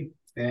broccoli,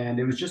 and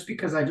it was just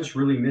because I just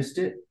really missed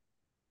it.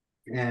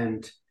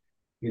 And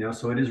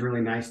so it is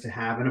really nice to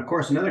have. And of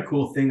course, another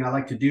cool thing I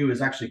like to do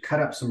is actually cut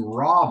up some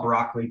raw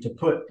broccoli to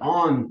put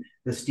on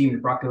the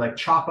steamed broccoli, like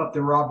chop up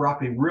the raw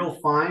broccoli real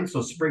fine.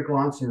 So sprinkle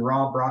on some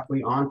raw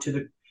broccoli onto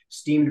the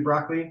steamed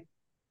broccoli.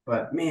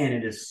 But man,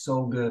 it is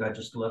so good. I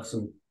just love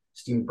some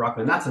steamed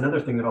broccoli. And that's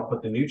another thing that I'll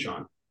put the nooch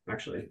on,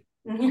 actually.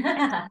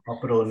 I'll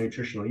put a little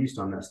nutritional yeast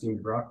on that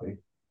steamed broccoli.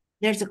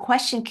 There's a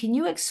question, can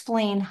you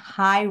explain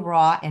high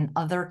raw and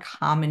other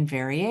common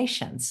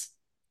variations?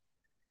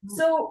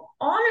 So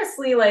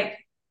honestly, like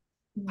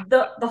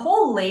the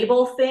whole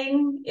label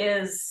thing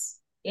is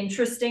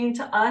interesting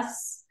to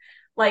us.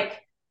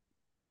 Like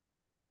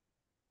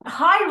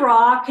high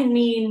raw can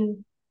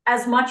mean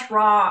as much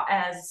raw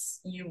as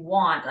you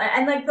want.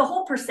 And like the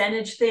whole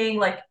percentage thing,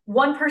 like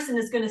one person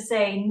is going to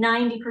say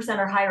 90%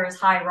 or higher is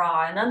high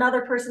raw, and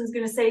another person is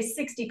going to say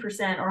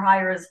 60% or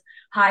higher is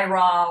high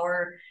raw,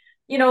 or,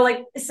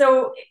 like,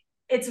 so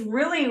it's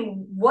really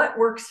what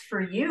works for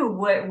you.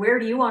 Where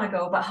do you want to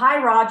go? But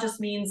high raw just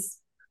means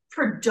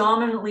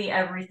predominantly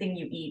everything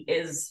you eat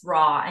is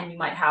raw, and you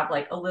might have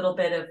like a little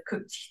bit of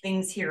cooked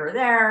things here or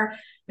there,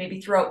 maybe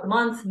throughout the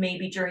month,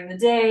 maybe during the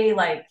day.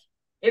 Like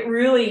it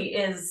really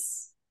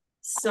is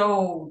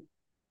so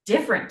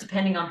different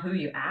depending on who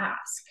you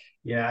ask.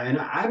 Yeah, and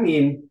I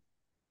mean,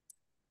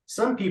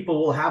 some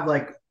people will have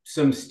like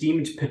some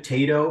steamed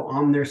potato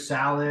on their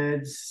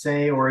salads,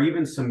 say, or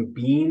even some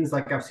beans.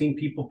 Like I've seen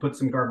people put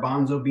some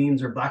garbanzo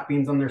beans or black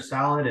beans on their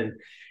salad, and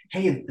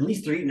hey, at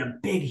least they're eating a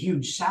big,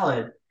 huge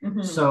salad.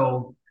 Mm-hmm.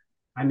 So,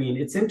 I mean,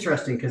 it's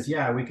interesting because,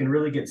 yeah, we can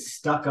really get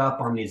stuck up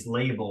on these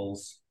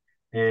labels,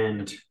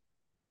 and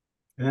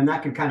then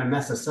that can kind of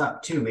mess us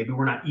up too. Maybe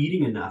we're not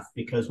eating enough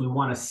because we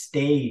want to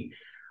stay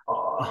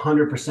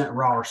 100%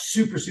 raw or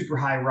super, super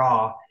high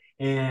raw.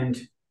 And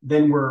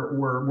then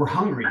we're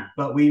hungry,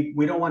 but we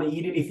don't want to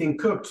eat anything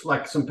cooked,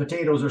 like some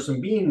potatoes or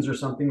some beans or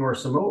something, or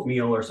some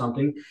oatmeal or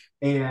something.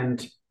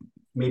 And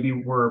maybe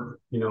we're,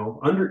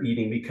 under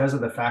eating because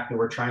of the fact that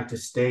we're trying to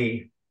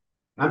stay.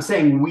 I'm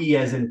saying we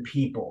as in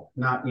people,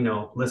 not,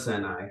 Lissa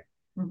and I,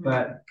 mm-hmm.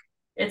 But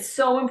it's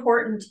so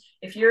important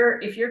if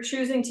you're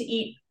choosing to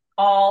eat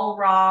all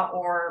raw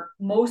or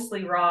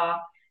mostly raw,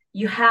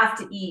 you have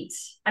to eat.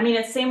 I mean,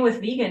 it's same with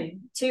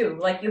vegan too.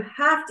 Like you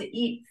have to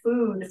eat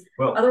food.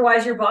 Well,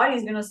 otherwise your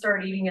body's going to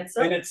start eating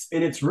itself.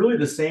 And it's really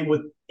the same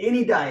with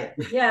any diet.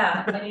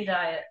 Yeah, any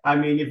diet. I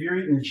mean, if you're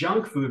eating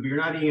junk food, but you're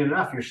not eating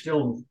enough, you're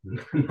still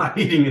not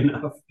eating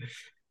enough.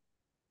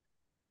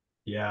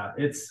 Yeah,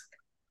 it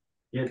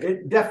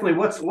definitely,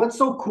 what's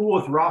so cool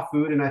with raw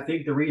food, and I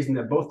think the reason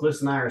that both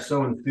Liz and I are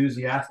so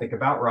enthusiastic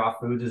about raw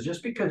foods is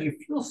just because you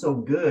feel so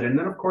good. And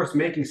then of course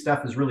making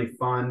stuff is really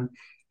fun.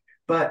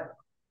 But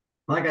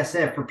like I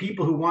said, for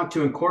people who want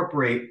to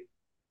incorporate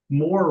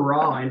more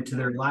raw into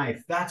their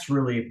life, that's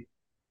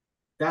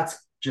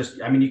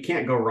just, I mean, you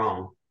can't go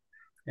wrong.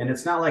 And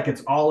it's not like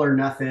it's all or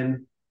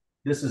nothing.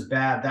 This is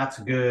bad, that's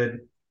good.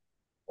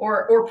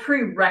 Or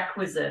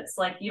prerequisites.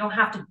 Like you don't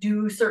have to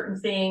do certain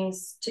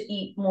things to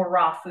eat more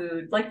raw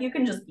food. Like you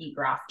can just eat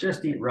raw food.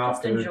 Just eat raw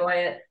food. Just enjoy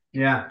it.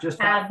 Yeah,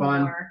 just have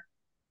fun. More.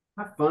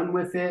 Have fun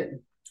with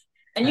it.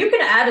 And you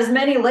can add as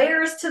many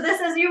layers to this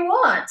as you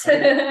want.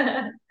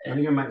 I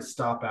think I might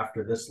stop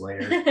after this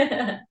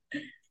layer.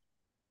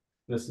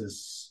 This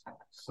is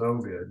so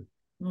good.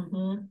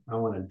 Mm-hmm. I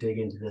want to dig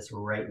into this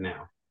right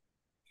now.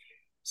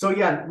 So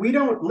yeah,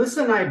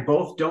 Lissa and I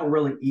both don't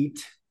really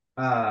eat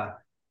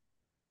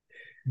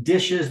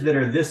dishes that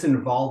are this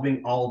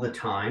involving all the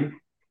time.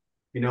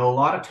 A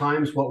lot of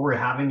times what we're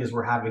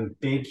having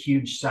big,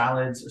 huge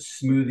salads,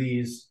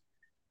 smoothies,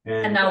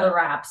 and now the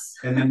wraps.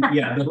 And then,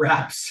 yeah, the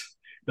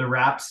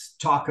wraps,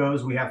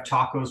 tacos. We have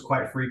tacos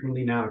quite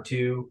frequently now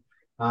too.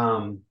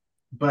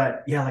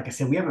 But yeah, like I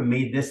said, we haven't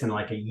made this in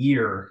like a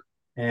year.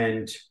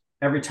 And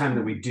every time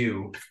that we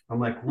do, I'm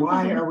like,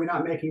 why are we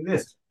not making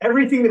this?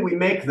 Everything that we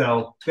make,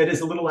 though, that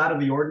is a little out of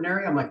the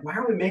ordinary, I'm like, why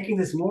are we making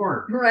this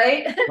more?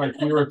 Right. Like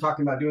we were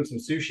talking about doing some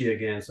sushi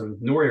again, some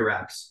nori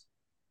wraps.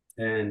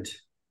 And,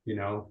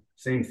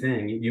 same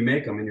thing. You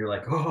make them and you're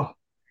like, oh,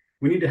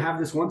 we need to have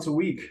this once a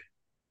week.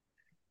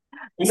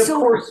 And of So,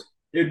 course,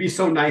 it'd be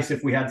so nice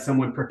if we had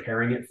someone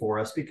preparing it for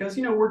us because,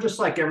 we're just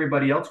like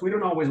everybody else. We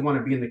don't always want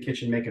to be in the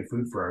kitchen making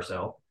food for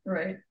ourselves.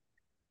 Right.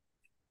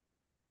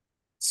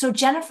 so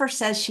Jennifer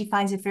says she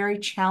finds it very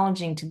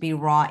challenging to be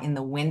raw in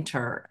the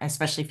winter,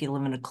 especially if you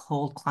live in a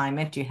cold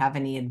climate. Do you have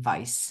any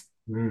advice?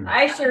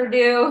 I sure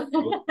do.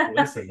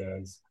 Lissa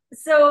does.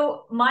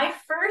 So my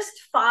first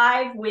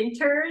 5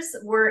 winters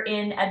were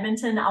in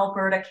Edmonton,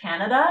 Alberta,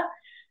 Canada,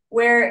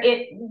 where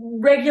it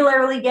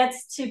regularly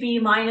gets to be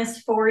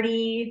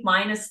 -40,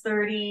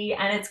 -30,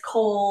 and it's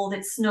cold.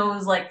 It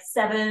snows like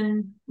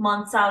 7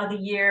 months out of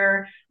the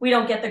year. We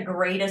don't get the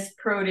greatest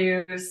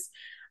produce.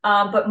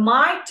 But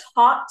my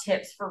top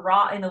tips for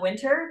raw in the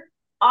winter,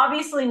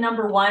 obviously,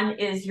 number one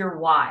is your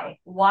why.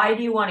 Why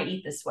do you want to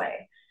eat this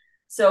way?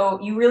 So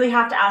you really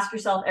have to ask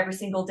yourself every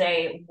single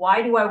day,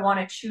 why do I want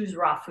to choose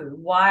raw food?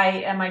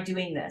 Why am I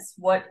doing this?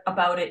 What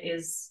about it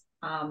is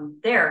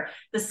there?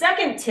 The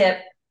second tip,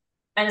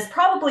 and it's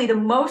probably the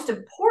most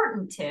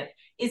important tip,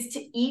 is to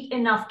eat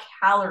enough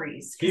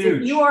calories. Because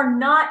if you are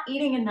not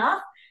eating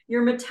enough,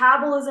 your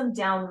metabolism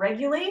down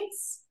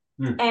regulates.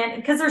 And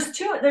because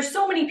there's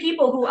so many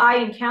people who I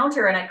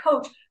encounter and I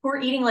coach who are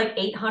eating like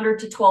 800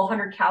 to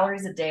 1200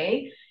 calories a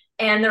day,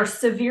 and they're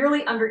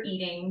severely under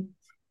eating,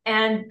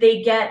 and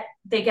they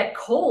get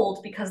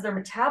cold because their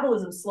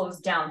metabolism slows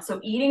down.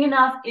 So eating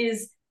enough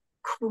is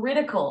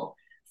critical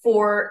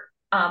for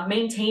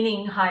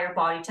maintaining higher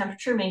body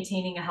temperature,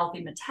 maintaining a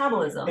healthy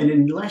metabolism. And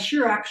unless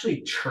you're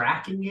actually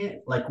tracking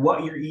it, like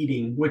what you're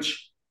eating,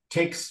 which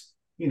takes,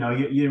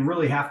 you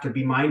really have to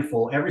be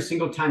mindful every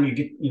single time you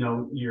get,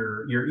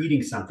 you're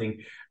eating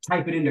something,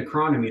 type it into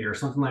Chronometer or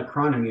something like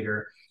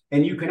Chronometer,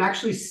 and you can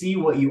actually see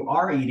what you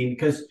are eating,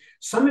 because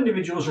some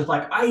individuals are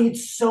like, I eat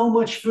so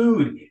much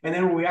food. And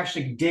then when we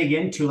actually dig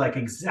into like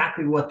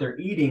exactly what they're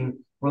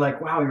eating, we're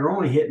like, wow, you're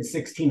only hitting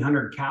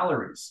 1,600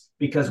 calories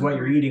because what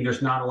you're eating,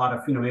 there's not a lot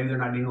of, maybe they're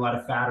not eating a lot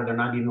of fat or they're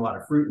not eating a lot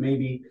of fruit,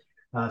 maybe.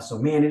 So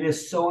man, it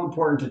is so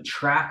important to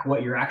track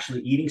what you're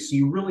actually eating so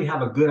you really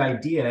have a good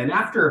idea. And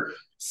after,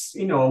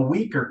 a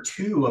week or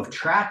two of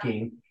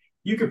tracking,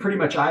 you could pretty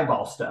much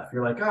eyeball stuff.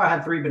 You're like, oh, I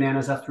had 3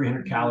 bananas, that's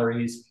 300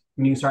 calories.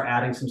 And you can start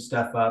adding some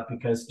stuff up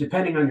because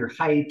depending on your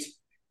height,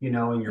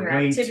 and your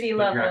weight, activity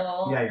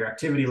level. Your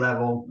activity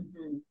level,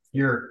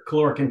 your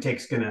caloric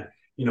intake's gonna,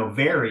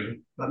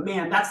 vary. But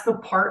man, that's the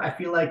part I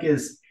feel like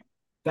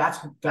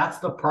that's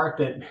the part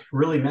that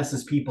really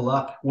messes people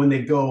up when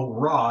they go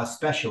raw,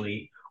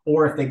 especially,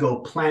 or if they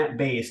go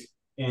plant-based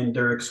and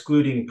they're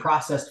excluding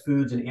processed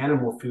foods and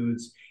animal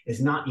foods,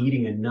 is not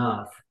eating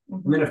enough.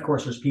 And then of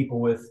course there's people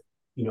with,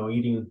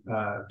 eating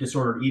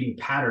disordered eating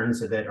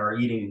patterns that are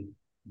eating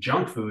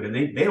junk food and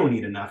they don't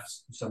eat enough,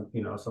 some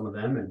of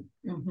them,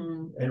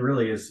 and it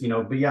really is,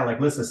 but yeah, like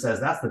Lissa says,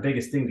 that's the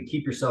biggest thing, to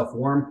keep yourself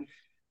warm.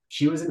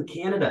 She was in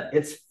Canada.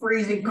 It's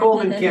freezing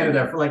cold in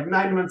Canada for like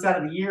 9 months out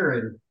of the year,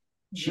 and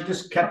she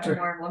just kept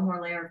one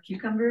more layer of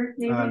cucumber,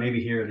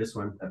 maybe here, this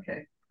one.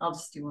 Okay, I'll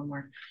just do one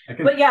more.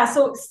 But yeah,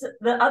 so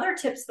the other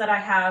tips that I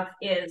have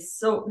is,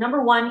 so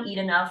number one, eat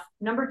enough.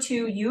 Number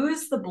two,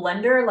 use the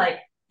blender. Like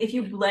if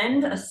you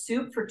blend a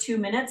soup for 2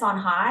 minutes on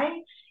high,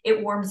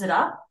 it warms it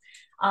up.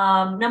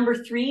 Number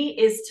three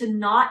is to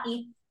not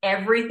eat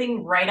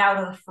everything right out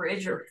of the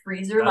fridge or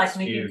freezer, like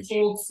making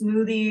cold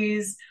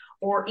smoothies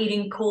or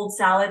eating cold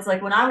salads.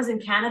 Like when I was in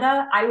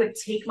Canada, I would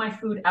take my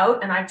food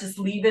out and I'd just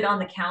leave it on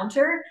the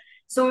counter.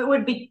 So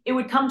it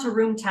would come to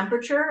room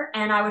temperature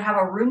and I would have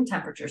a room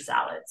temperature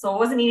salad. So I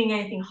wasn't eating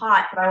anything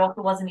hot, but I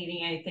also wasn't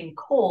eating anything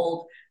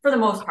cold for the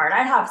most part.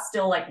 I'd have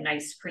still like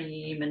nice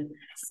cream and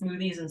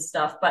smoothies and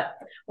stuff. But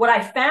what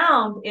I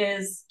found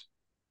is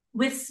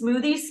with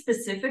smoothies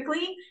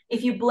specifically,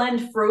 if you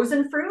blend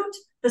frozen fruit,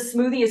 the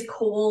smoothie is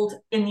cold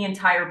in the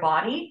entire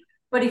body.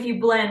 But if you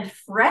blend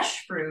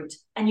fresh fruit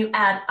and you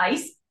add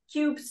ice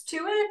cubes to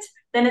it,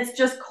 then it's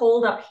just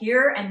cold up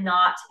here and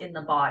not in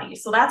the body.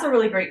 So that's a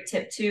really great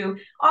tip too.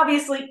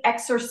 Obviously,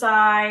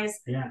 exercise,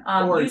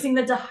 using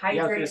the dehydrator.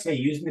 Yeah, I was gonna say,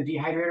 using the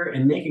dehydrator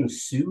and making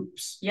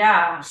soups.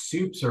 Yeah.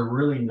 Soups are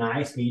really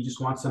nice. And you just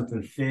want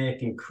something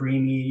thick and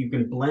creamy. You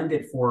can blend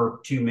it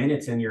for 2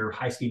 minutes in your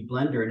high-speed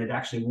blender and it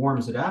actually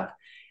warms it up.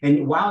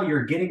 And while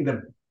you're getting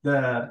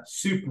the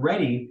soup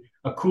ready,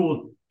 a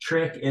cool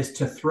trick is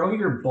to throw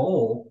your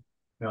bowl,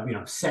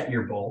 set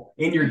your bowl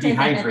in your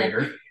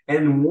dehydrator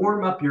and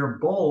warm up your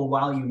bowl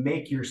while you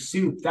make your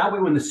soup. That way,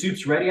 when the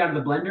soup's ready out of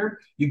the blender,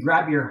 you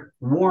grab your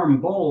warm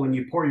bowl and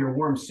you pour your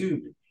warm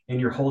soup and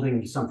you're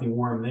holding something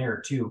warm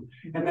there too.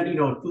 And then,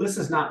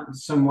 Lissa's not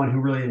someone who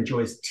really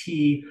enjoys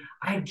tea.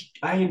 I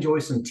enjoy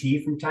some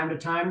tea from time to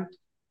time.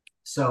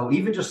 So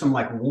even just some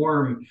like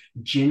warm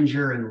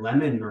ginger and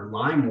lemon or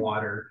lime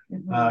water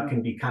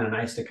can be kind of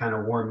nice to kind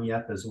of warm you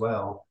up as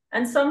well.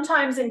 And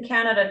sometimes in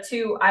Canada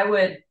too, I've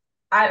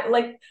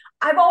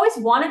always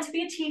wanted to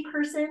be a tea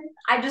person.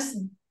 I just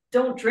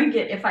don't drink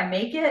it if I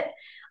make it.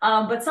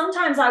 But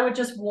sometimes I would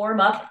just warm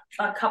up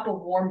a cup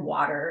of warm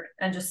water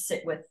and just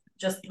sit with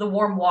just the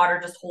warm water,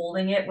 just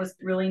holding it was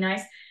really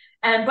nice.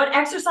 But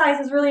exercise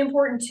is really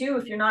important too.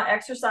 If you're not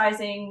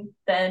exercising,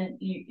 then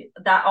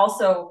that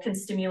also can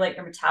stimulate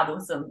your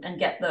metabolism and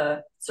get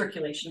the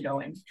circulation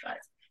going.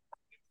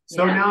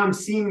 So now I'm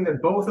seeing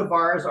that both of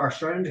ours are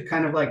starting to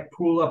kind of like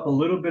pool up a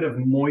little bit of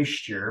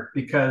moisture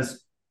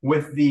because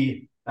with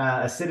the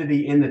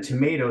acidity in the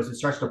tomatoes, it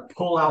starts to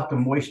pull out the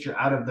moisture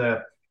out of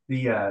the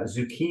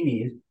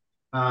zucchini.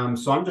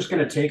 So I'm just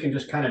going to take and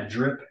just kind of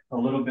drip a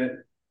little bit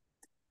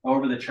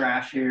over the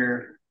trash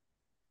here.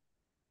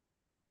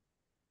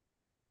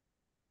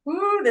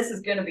 Ooh, this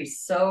is going to be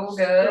so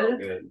good. So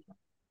good.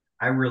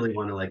 I really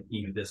want to like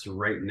eat this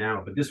right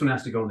now, but this one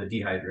has to go in the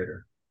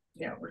dehydrator.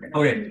 Yeah, we're going to.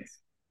 Okay.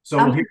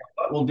 So here,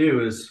 what we'll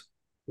do is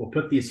we'll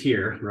put these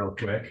here real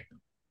quick,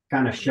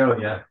 kind of show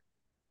you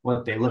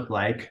what they look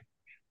like.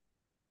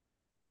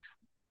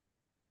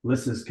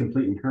 Lissa's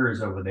completing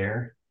hers over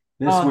there.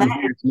 This one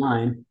here is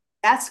mine.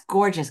 That's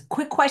gorgeous.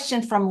 Quick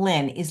question from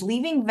Lynn. Is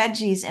leaving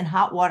veggies in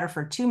hot water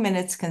for 2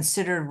 minutes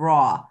considered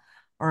raw?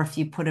 Or if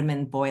you put them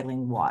in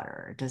boiling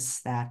water,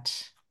 does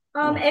that...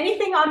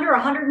 Anything under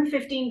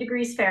 115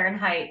 degrees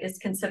Fahrenheit is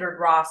considered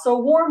raw. So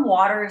warm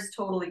water is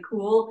totally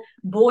cool.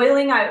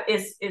 Boiling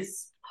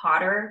is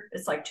hotter.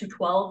 It's like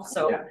 212.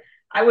 So yeah.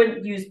 I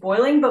wouldn't use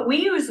boiling, but we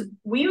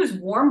use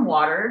warm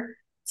water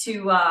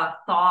to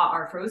thaw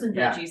our frozen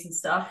veggies and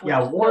stuff.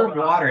 Yeah, warm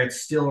water,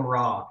 it's still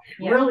raw.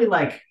 Yeah. Really,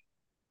 like,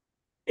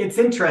 it's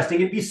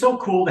interesting. It'd be so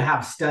cool to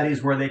have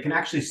studies where they can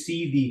actually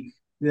see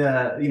the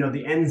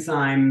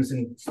enzymes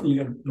and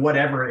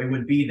whatever it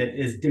would be that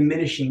is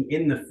diminishing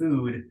in the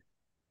food,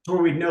 to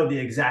where we'd know the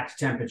exact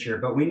temperature.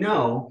 But we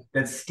know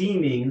that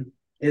steaming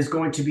is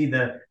going to be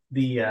the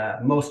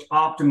most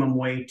optimum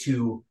way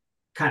to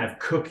kind of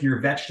cook your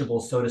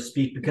vegetables, so to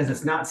speak, because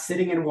it's not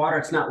sitting in water,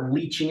 it's not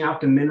leaching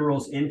out the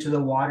minerals into the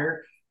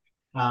water,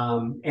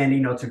 and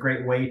it's a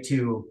great way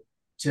to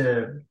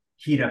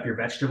heat up your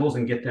vegetables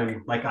and get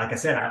them, like I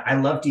said, I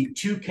love to eat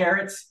 2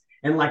 carrots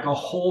and like a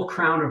whole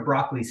crown of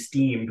broccoli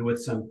steamed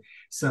with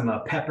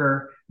some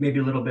pepper, maybe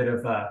a little bit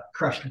of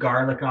crushed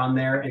garlic on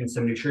there and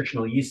some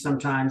nutritional yeast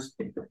sometimes.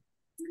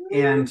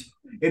 And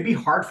it'd be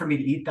hard for me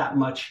to eat that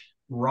much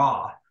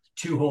raw,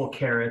 2 whole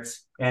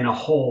carrots and a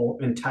whole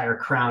entire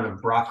crown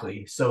of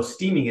broccoli. So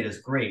steaming it is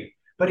great.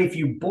 But if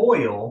you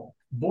boil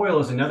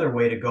is another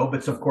way to go.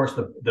 But so of course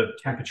the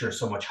temperature is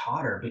so much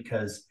hotter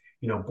because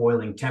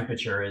boiling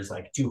temperature is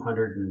like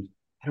 200 and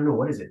I don't know,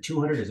 what is it?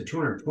 200? Is it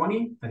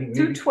 220? I think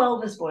maybe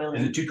 212 is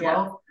boiling. Is it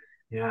 212?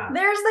 Yeah.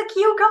 There's the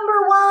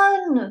cucumber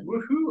one.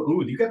 Woohoo!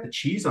 Ooh, you got the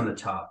cheese on the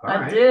top.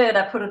 I did.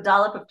 I put a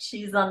dollop of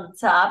cheese on the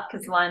top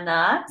because why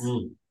not?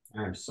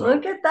 I'm so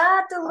look at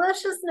that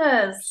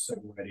deliciousness. So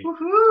ready.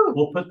 Woohoo!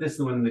 We'll put this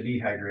one in the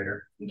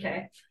dehydrator.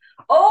 Okay.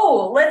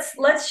 Oh,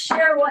 let's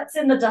share what's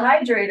in the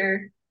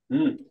dehydrator.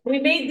 We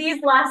made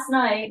these last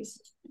night.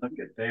 Look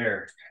at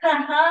there.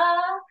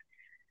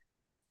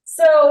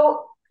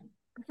 So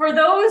for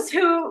those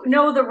who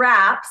know the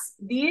wraps,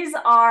 these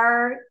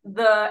are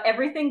the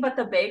everything but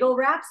the bagel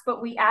wraps,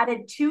 but we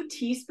added 2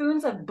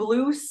 teaspoons of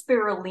blue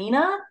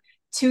spirulina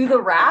to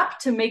the wrap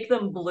to make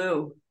them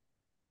blue.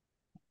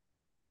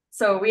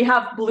 So we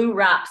have blue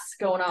wraps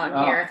going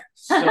on here.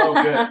 So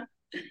good.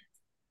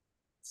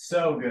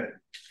 So good.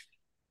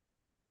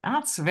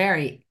 That's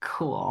very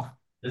cool.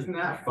 Isn't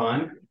that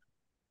fun?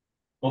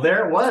 Well,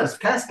 there it was,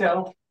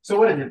 pesto. So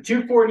what is it,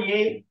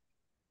 248?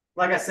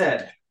 Like I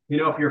said,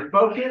 if you're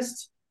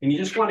focused and you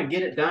just want to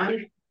get it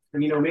done,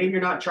 and maybe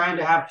you're not trying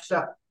to have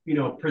stuff,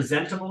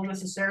 presentable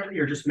necessarily,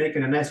 you're just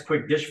making a nice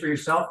quick dish for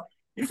yourself,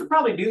 you could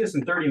probably do this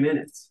in 30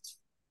 minutes.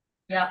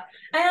 Yeah.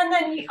 And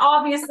then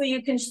obviously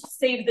you can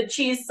save the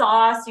cheese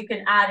sauce. You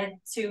can add it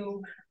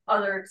to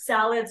other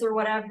salads or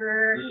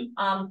whatever.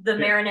 The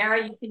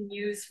marinara you can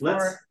use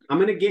for... I'm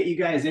going to get you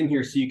guys in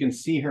here so you can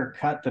see her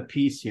cut the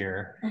piece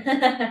here.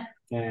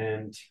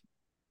 And...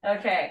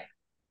 Okay.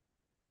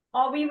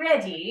 Are we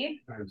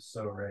ready? I'm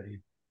so ready.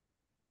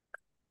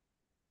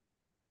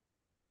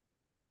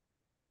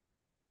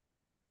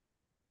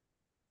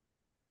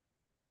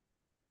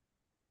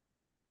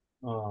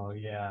 Oh,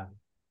 yeah.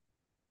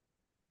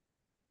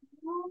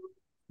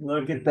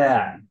 Look at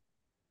that.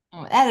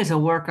 Oh, that is a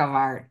work of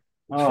art.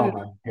 Oh,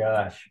 my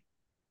gosh.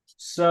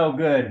 So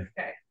good.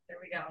 Okay, there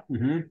we go.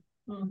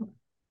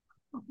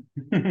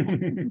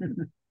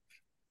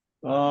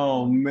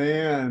 Oh,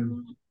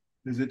 man.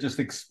 Is it just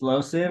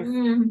explosive?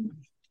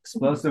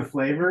 Explosive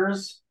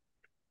flavors?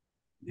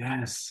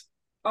 Yes.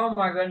 Oh,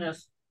 my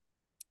goodness.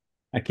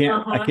 I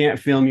can't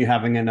film you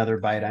having another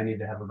bite. I need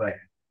to have a bite.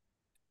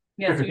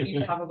 Yes, you need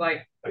to have a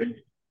bite.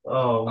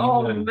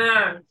 Oh,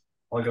 man.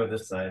 I'll go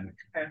this side.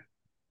 Okay.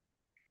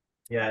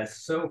 Yeah,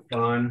 it's so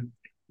fun.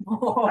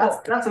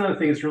 That's another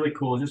thing that's really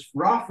cool. Just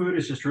raw food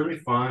is just really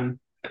fun.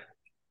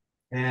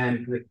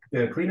 And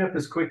the cleanup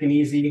is quick and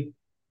easy.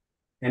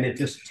 And it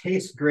just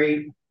tastes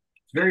great.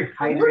 It's very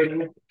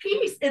hydrating.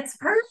 Piece. It's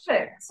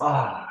perfect.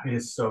 Ah, it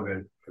is so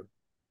good.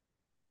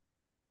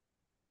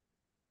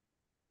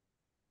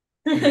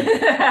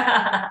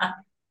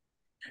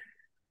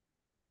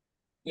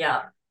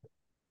 Yeah.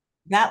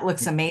 That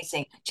looks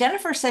amazing.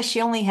 Jennifer says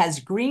she only has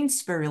green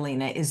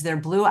spirulina. Is there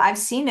blue? I've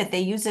seen it.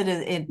 They use it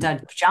in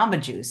Jamba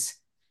Juice.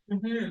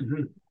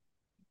 Mm-hmm.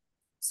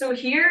 So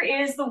here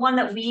is the one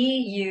that we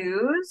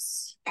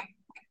use.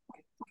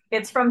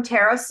 It's from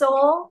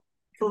Terrasol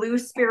Blue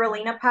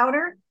Spirulina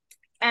Powder.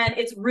 And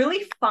it's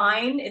really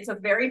fine. It's a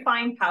very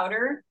fine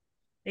powder.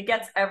 It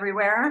gets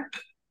everywhere.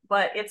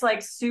 But it's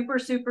like super,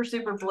 super,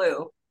 super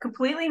blue.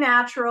 Completely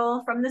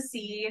natural from the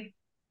sea.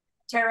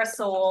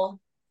 Terrasol.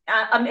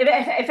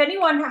 If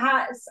anyone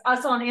has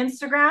us on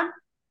Instagram,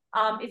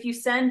 if you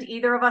send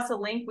either of us a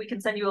link, we can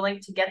send you a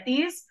link to get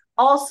these.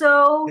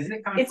 Also,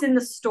 it's in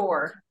the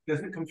store.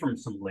 Doesn't it come from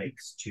some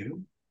lakes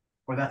too?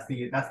 Or that's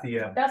the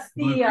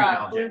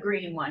blue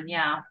green one,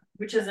 yeah,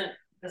 which isn't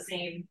the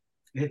same.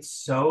 It's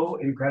so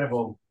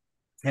incredible.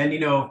 And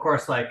of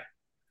course, like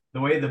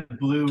the way the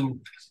blue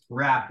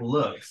wrap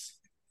looks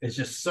is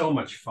just so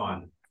much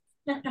fun.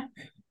 It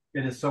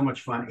is so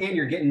much fun. And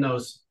you're getting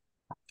those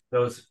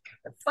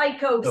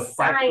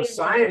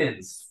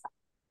phycocyanins.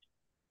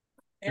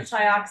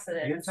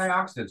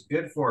 Antioxidants,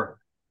 good for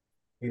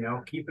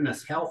keeping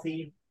us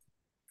healthy,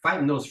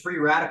 fighting those free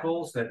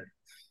radicals that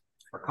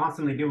are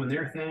constantly doing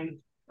their thing.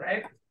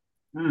 Right.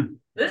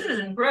 This is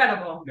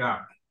incredible. Yeah.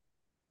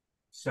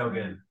 So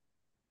good.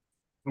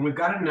 And we've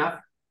got enough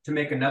to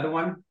make another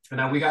one. And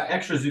now we got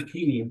extra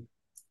zucchini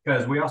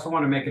because we also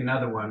want to make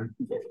another one,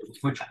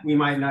 which we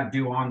might not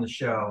do on the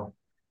show.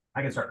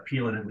 I can start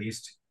peeling at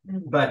least.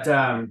 But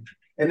and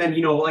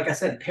then like I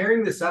said,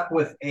 pairing this up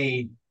with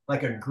a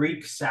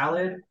Greek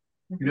salad,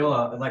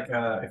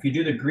 if you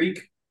do the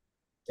Greek,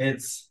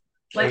 it's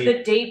like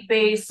the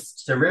date-based.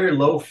 It's a very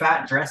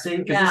low-fat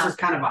dressing because this is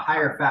kind of a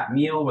higher fat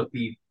meal with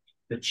the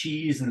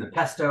cheese and the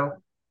pesto.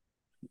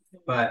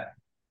 But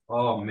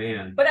oh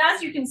man! But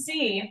as you can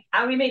see,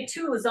 we made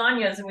 2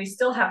 lasagnas and we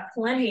still have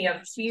plenty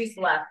of cheese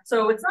left.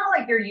 So it's not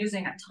like you're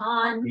using a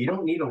ton. You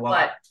don't need a lot.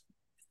 But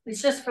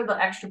it's just for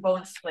the extra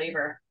bonus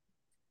flavor.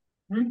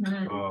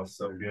 Oh,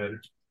 so good.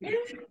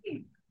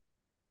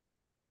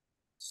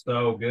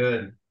 So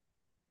good.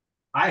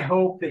 I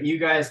hope that you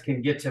guys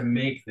can get to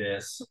make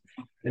this.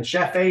 And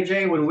Chef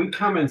AJ, when we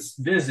come and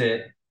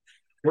visit,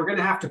 we're going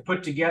to have to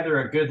put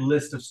together a good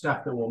list of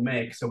stuff that we'll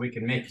make so we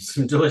can make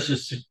some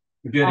delicious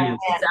goodies.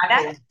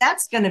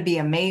 That's going to be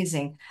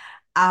amazing.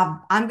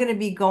 I'm going to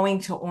be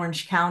going to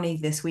Orange County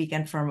this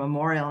weekend for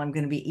Memorial. I'm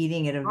going to be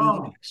eating at a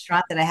vegan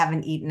restaurant that I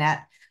haven't eaten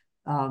at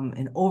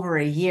in over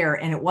a year.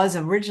 And it was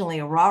originally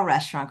a raw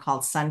restaurant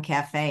called Sun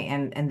Cafe,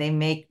 and they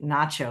make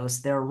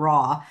nachos. They're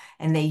raw,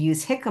 and they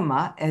use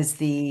jicama as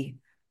the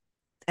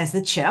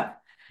chip.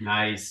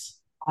 Nice.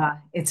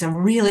 It's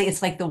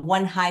like the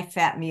one high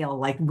fat meal,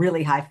 like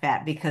really high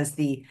fat, because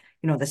the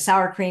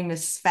sour cream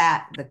is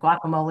fat, the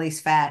guacamole is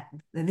fat.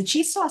 The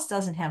cheese sauce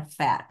doesn't have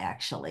fat,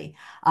 actually.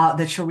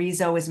 The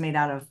chorizo is made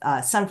out of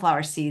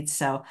sunflower seeds.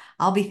 So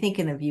I'll be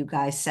thinking of you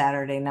guys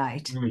Saturday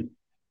night.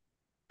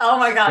 Oh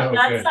my God,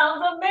 that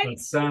sounds amazing. That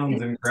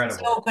sounds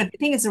incredible. So good. The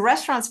thing is, the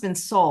restaurant's been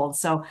sold.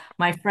 So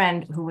my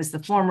friend, who was the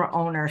former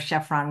owner,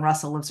 Chef Ron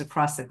Russell, lives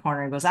across the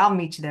corner and goes, I'll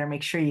meet you there.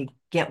 Make sure you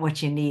get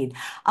what you need.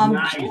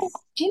 Nice.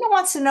 Gina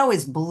wants to know,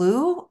 is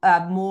blue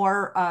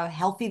more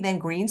healthy than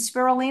green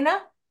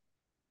spirulina?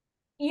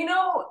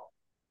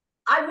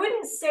 I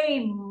wouldn't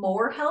say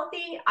more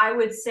healthy. I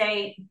would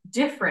say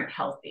different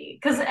healthy,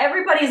 because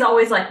everybody's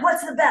always like,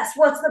 what's the best?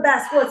 What's the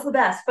best? What's the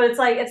best? But it's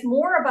like, it's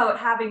more about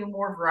having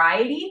more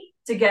variety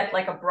to get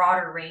like a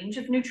broader range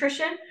of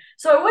nutrition.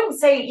 So I wouldn't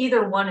say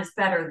either one is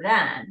better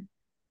than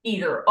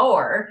either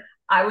or.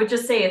 I would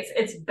just say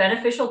it's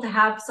beneficial to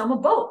have some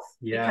of both,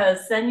 because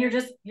then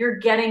you're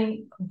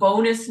getting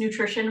bonus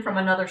nutrition from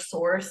another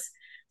source.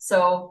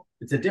 So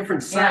it's a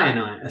different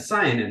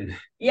cyanin.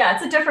 Yeah,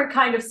 it's a different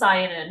kind of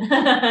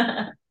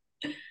cyanin.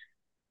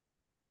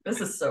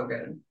 This is so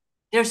good.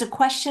 There's a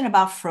question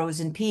about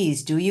frozen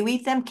peas. Do you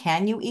eat them?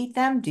 Can you eat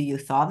them? Do you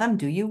thaw them?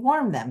 Do you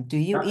warm them? Do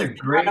you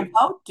eat them on a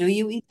boat? Do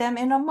you eat them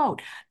in a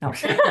moat? No.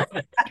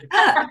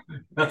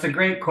 That's a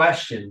great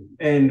question.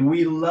 And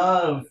we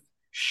love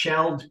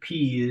shelled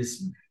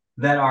peas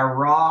that are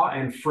raw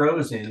and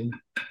frozen.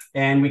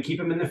 And we keep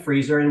them in the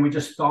freezer and we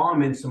just thaw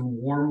them in some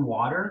warm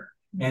water.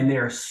 And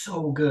they're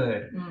so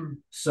good.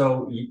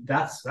 So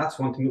that's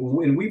one thing.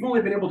 And we've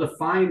only been able to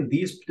find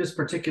this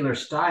particular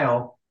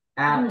style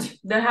at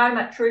they had them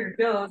at Trader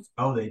Joe's.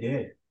 Oh, they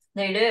did.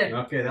 They did.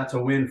 Okay, that's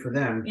a win for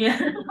them.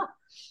 Yeah.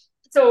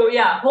 So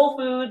yeah, Whole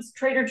Foods,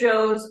 Trader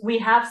Joe's. We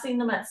have seen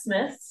them at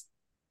Smith's.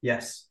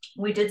 Yes.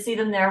 We did see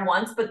them there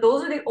once, but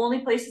those are the only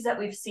places that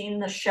we've seen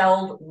the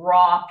shelled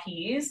raw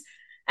peas.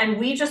 And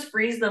we just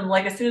freeze them.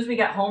 Like as soon as we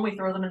get home, we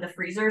throw them in the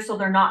freezer so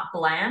they're not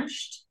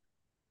blanched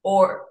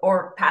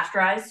or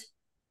pasteurized.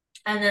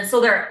 And then so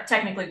they're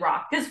technically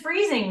raw, because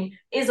freezing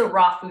is a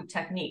raw food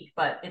technique,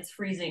 but it's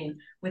freezing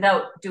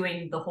without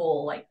doing the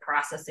whole like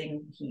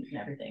processing heat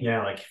and everything.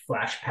 Yeah, like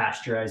flash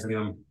pasteurizing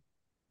them.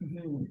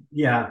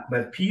 Yeah,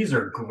 but peas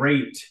are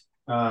great.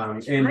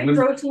 And High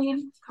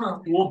protein.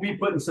 we'll be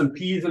putting some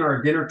peas in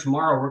our dinner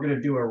tomorrow. We're going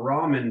to do a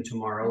ramen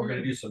tomorrow. We're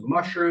going to do some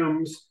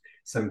mushrooms,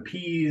 some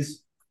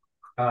peas,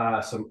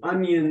 some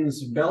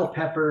onions, bell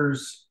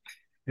peppers,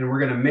 and we're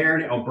going to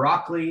marinate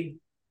broccoli.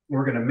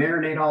 We're going to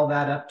marinate all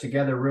that up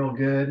together real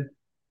good, and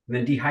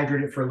then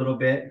dehydrate it for a little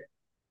bit.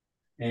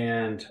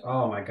 And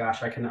oh my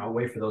gosh, I cannot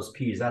wait for those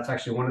peas. That's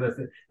actually one of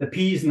the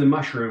peas and the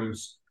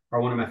mushrooms are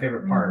one of my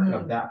favorite part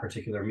of that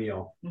particular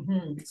meal.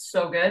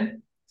 So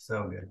good.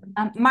 So good.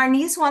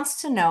 Marnise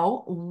wants to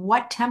know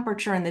what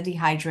temperature in the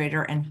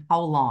dehydrator and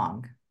how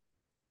long.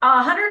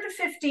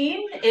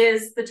 115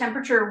 is the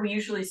temperature we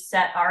usually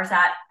set ours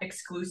at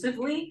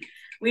exclusively.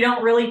 We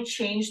don't really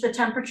change the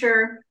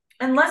temperature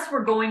unless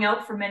we're going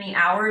out for many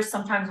hours.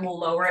 Sometimes we'll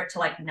lower it to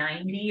like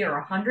 90 or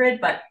 100,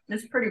 but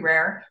it's pretty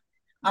rare.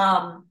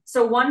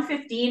 So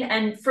 115,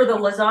 and for the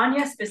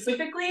lasagna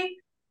specifically,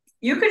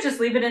 you could just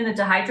leave it in the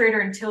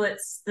dehydrator until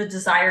it's the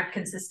desired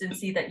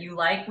consistency that you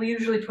like. We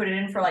usually put it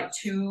in for like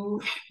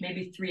 2,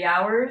 maybe 3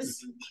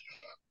 hours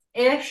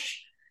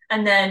ish.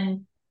 And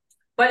then,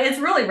 but it's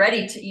really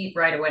ready to eat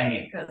right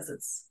away because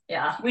it's,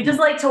 we just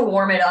like to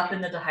warm it up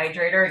in the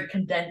dehydrator and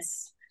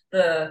condense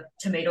the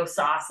tomato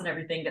sauce and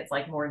everything gets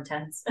like more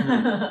intense.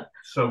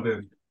 So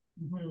good.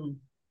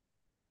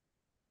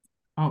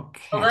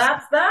 Okay. So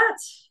that's that.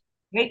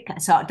 Great.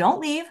 So don't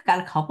leave.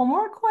 Got a couple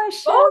more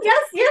questions. Oh,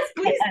 yes,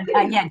 please.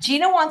 Yeah,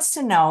 Gina wants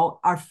to know,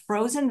 are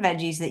frozen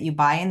veggies that you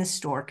buy in the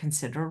store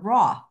considered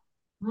raw?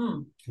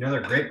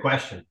 Another great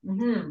question.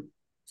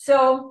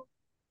 So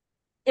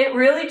it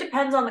really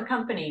depends on the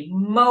company.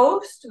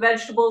 Most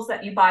vegetables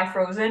that you buy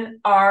frozen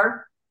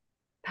are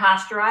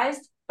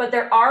pasteurized, but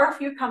there are a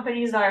few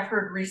companies that I've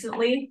heard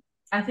recently.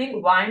 I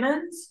think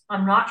Wyman's,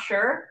 I'm not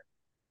sure.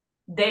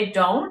 They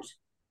don't.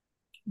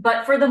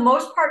 But for the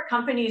most part,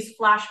 companies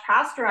flash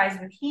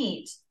pasteurize with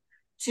heat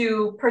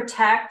to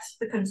protect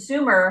the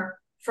consumer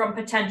from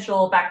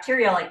potential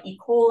bacteria like E.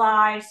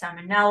 coli,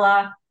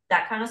 salmonella,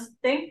 that kind of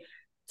thing.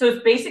 So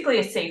it's basically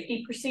a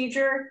safety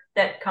procedure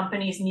that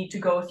companies need to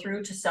go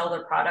through to sell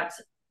their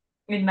products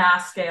in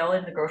mass scale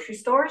in the grocery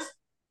stores.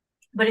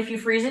 But if you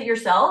freeze it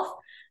yourself,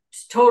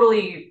 it's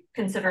totally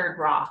considered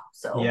raw.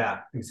 So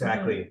yeah,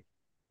 exactly.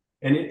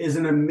 And it is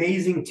an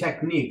amazing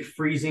technique,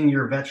 freezing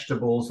your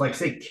vegetables, like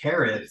say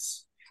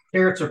carrots.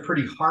 Carrots are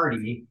pretty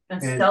hardy.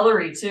 And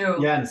celery too.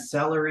 Yeah, and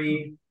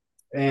celery.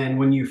 And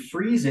when you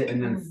freeze it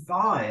and then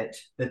thaw it,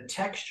 the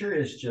texture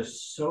is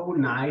just so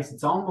nice.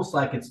 It's almost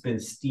like it's been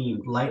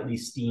steamed, lightly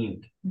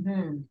steamed.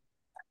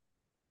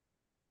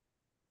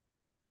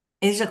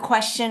 Is a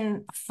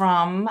question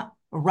from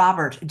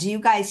Robert. Do you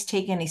guys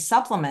take any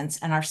supplements,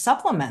 and are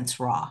supplements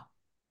raw?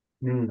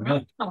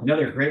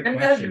 Another great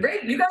question.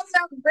 Great. You guys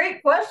have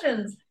great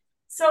questions.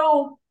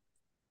 So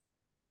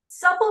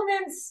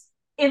supplements,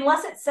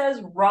 unless it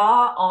says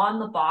raw on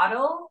the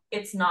bottle,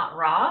 it's not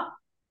raw.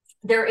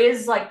 There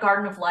is like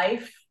Garden of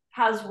Life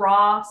has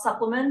raw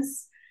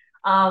supplements.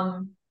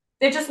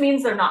 It just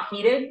means they're not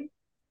heated.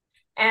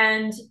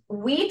 And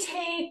we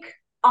take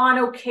on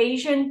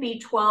occasion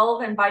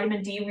B12 and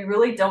vitamin D. We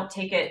really don't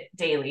take it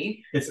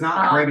daily. It's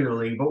not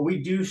regularly, but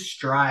we do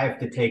strive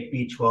to take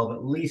B12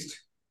 at least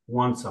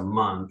once a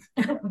month.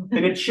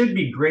 And it should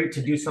be great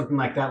to do something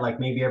like that, like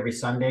maybe every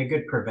Sunday,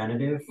 good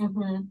preventative.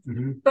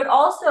 But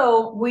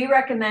also we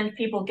recommend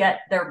people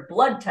get their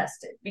blood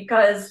tested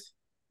because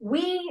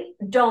we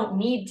don't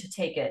need to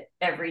take it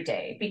every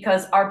day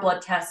because our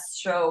blood tests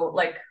show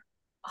like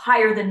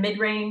higher than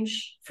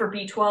mid-range for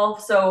B12.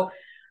 So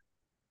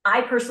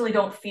I personally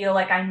don't feel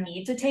like I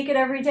need to take it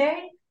every day.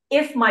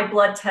 If my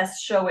blood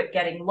tests show it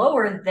getting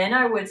lower, then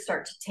I would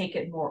start to take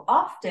it more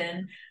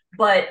often.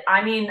 But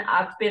I mean,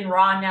 I've been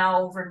raw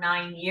now over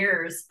 9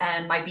 years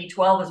and my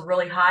B12 is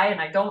really high and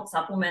I don't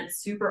supplement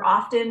super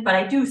often, but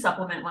I do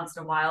supplement once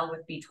in a while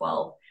with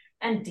B12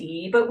 and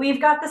D. But we've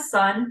got the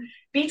sun.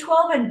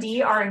 B12 and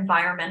D are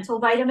environmental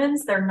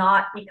vitamins. They're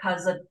not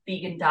because a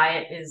vegan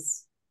diet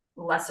is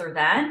lesser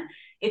than.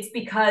 It's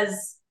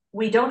because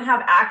we don't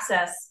have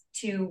access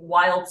to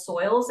wild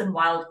soils and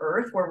wild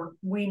earth where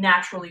we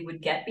naturally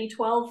would get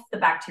B12, the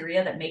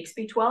bacteria that makes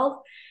B12.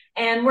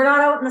 And we're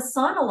not out in the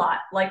sun a lot.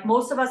 Like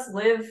most of us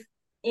live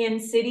in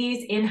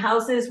cities, in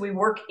houses, we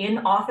work in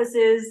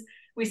offices,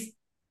 we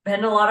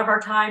spend a lot of our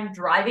time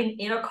driving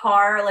in a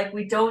car. Like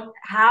we don't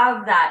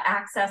have that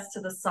access to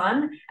the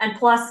sun. And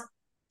plus,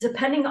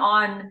 depending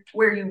on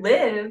where you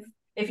live,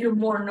 if you're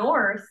more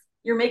north,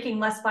 you're making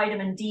less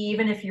vitamin D,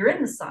 even if you're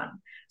in the sun.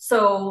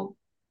 So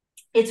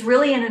it's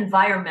really an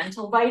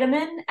environmental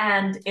vitamin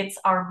and it's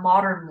our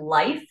modern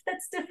life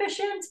that's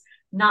deficient,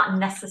 not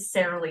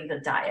necessarily the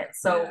diet.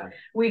 So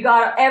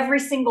every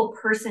single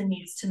person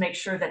needs to make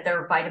sure that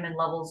their vitamin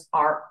levels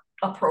are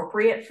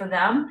appropriate for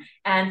them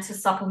and to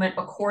supplement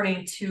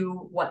according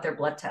to what their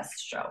blood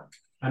tests show.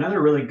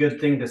 Another really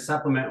good thing to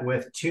supplement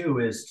with too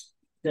is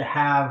to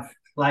have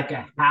like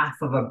a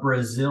half of a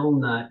Brazil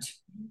nut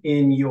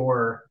in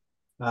your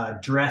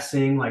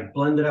dressing, like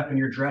blend it up in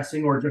your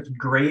dressing or just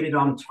grate it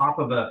on top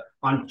of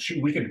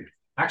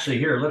I Actually,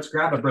 here, let's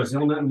grab a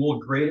Brazil nut and we'll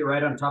grate it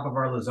right on top of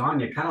our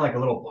lasagna, kind of like a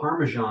little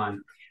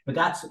Parmesan. But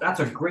that's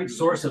a great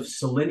source of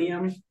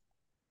selenium.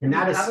 And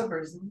that is have a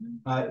Brazil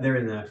nut? they're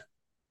in the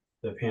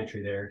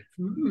pantry there.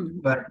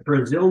 But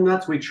Brazil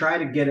nuts, we try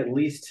to get at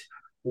least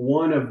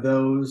one of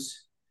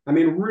those. I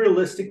mean,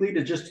 realistically,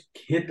 to just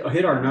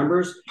hit our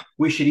numbers,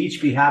 we should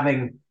each be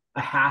having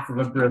a half of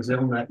a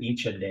Brazil nut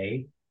each a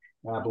day.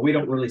 But we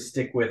don't really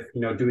stick with,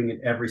 doing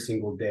it every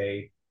single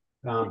day.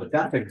 But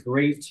that's a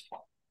great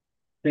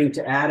thing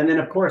to add. And then,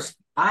 of course,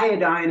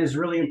 iodine is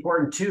really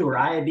important too, or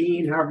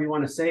iodine, however you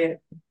want to say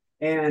it.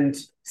 And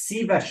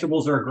sea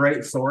vegetables are a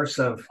great source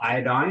of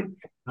iodine.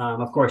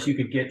 Of course, you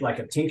could get like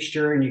a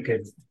tincture, and you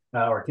could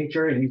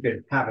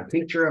have a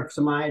tincture of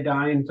some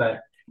iodine. But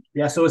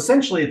yeah, so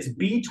essentially, it's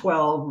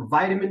B12,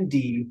 vitamin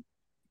D,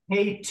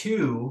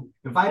 K2.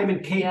 The vitamin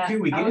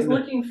K2 we get. I was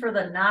looking for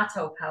the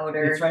natto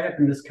powder. It's right up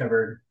in this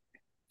cupboard.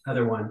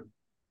 Other one,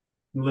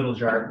 little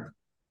jar.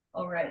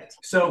 All right.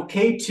 So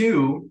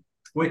K2,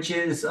 which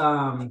is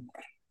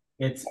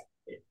it's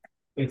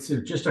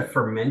just a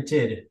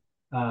fermented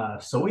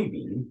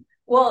soybean.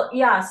 Well,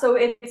 yeah, so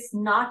it's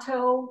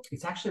natto.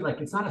 It's actually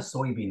it's not a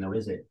soybean though,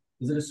 is it?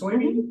 Is it a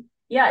soybean?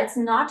 Yeah, it's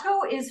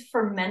natto is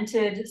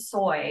fermented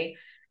soy,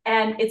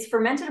 and it's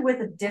fermented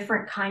with a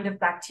different kind of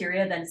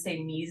bacteria than say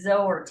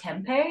miso or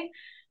tempeh.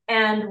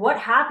 And what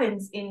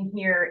happens in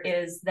here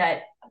is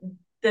that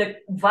the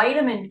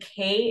vitamin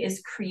K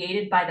is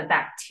created by the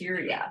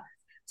bacteria.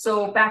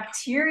 So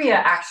bacteria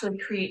actually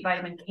create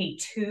vitamin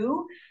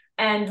K2.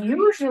 And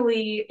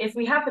usually, if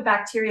we have the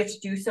bacteria to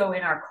do so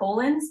in our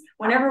colons,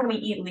 whenever we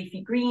eat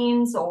leafy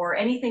greens or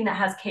anything that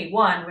has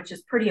K1, which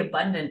is pretty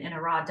abundant in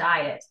a raw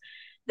diet,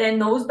 then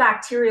those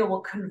bacteria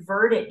will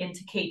convert it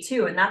into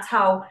K2. And that's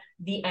how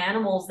the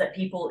animals that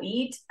people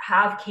eat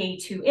have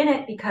K2 in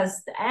it,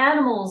 because the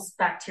animals'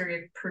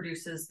 bacteria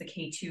produces the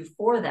K2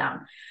 for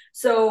them.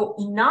 So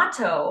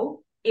natto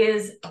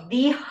is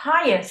the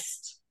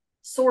highest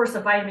source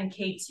of vitamin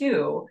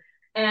K2.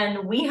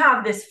 And we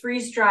have this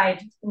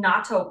freeze-dried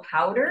natto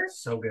powder.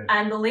 So good.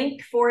 And the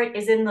link for it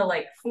is in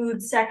the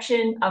food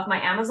section of my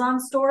Amazon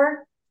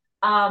store.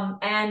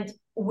 And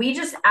we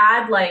just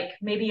add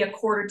maybe a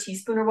quarter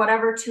teaspoon or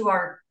whatever to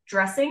our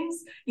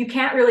dressings. You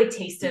can't really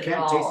taste it at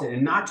all. You can't taste it.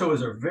 And natto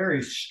is a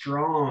very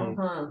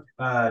strong,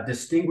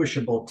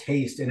 distinguishable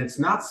taste. And it's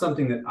not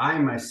something that I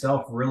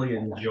myself really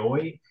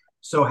enjoy.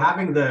 So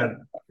having the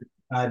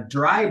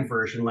dried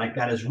version like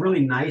that is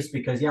really nice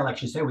because, yeah, like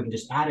she said, we can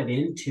just add it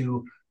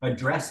into a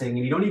dressing and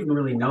you don't even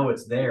really know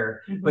it's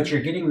there, but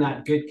you're getting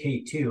that good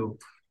K2.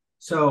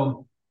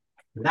 So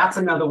that's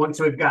another one.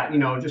 So we've got,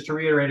 just to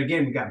reiterate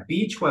again, we've got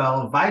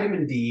B12,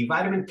 vitamin D,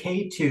 vitamin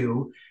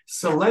K2,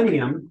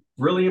 selenium,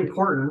 really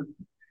important.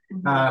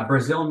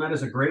 Brazil nut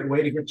is a great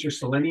way to get your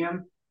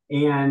selenium,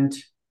 and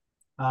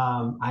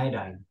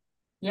iodine.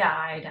 Yeah,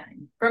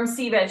 iodine from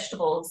sea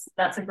vegetables.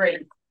 That's a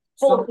great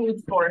whole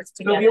food source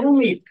to get. So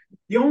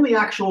the only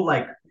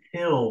actual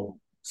pill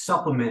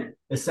supplement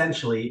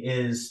essentially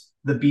is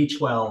the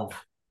B12.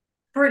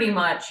 Pretty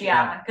much,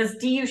 yeah. Because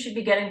D you should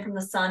be getting from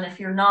the sun. If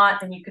you're not,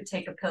 then you could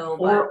take a pill.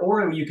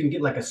 Or you can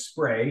get a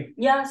spray.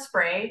 Yeah,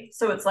 spray.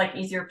 So it's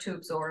easier to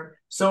absorb.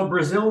 So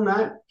Brazil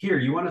nut, here,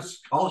 you want to,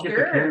 I'll get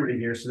the camera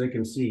here so they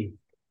can see.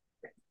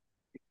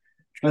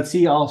 Let's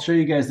see, I'll show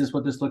you guys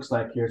what this looks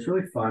like here. It's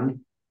really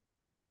fun,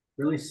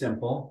 really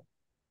simple.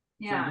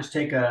 Yeah. So just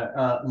take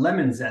a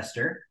lemon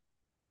zester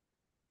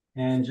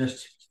and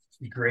just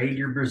grate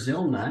your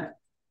Brazil nut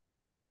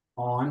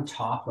on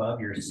top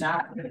of your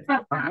salad.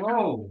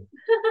 Oh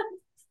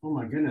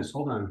my goodness,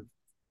 hold on.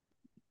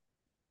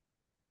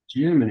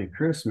 Jiminy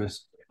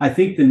Christmas. I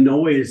think the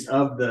noise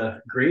of the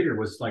grater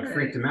was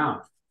freaked him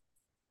out.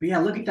 But yeah,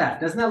 look at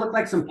that. Doesn't that look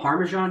like some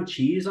Parmesan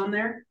cheese on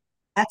there?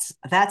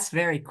 That's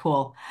very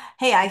cool.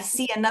 Hey, I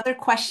see another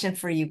question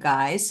for you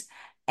guys.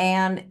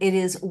 And it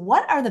is,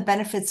 what are the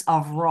benefits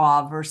of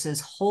raw versus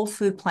whole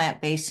food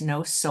plant-based,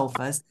 no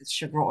sulfas,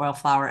 sugar, oil,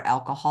 flour,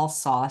 alcohol,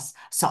 salt,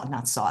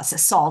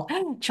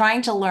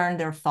 trying to learn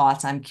their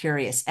thoughts. I'm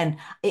curious. And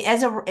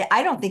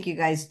I don't think you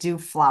guys do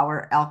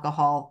flour,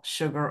 alcohol,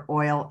 sugar,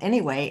 oil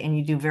anyway, and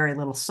you do very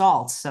little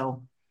salt.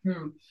 So,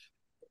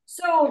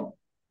 So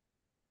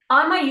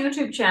on my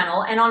YouTube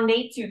channel and on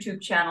Nate's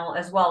YouTube channel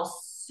as well,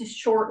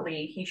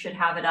 shortly, he should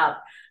have it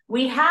up.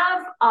 We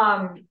have,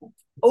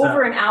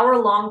 over an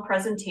hour-long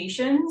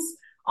presentations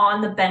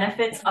on the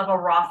benefits of a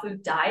raw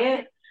food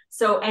diet.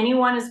 So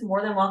anyone is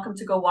more than welcome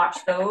to go watch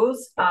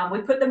those.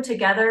 We put them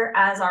together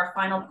as our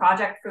final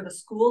project for the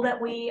school that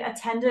we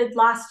attended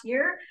last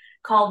year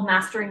called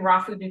Mastering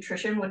Raw Food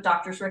Nutrition with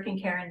Drs. Rick and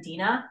Karen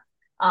Dina.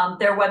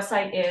 Their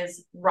website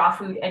is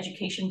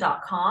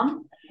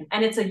rawfoodeducation.com.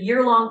 And it's a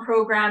year-long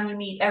program. You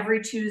meet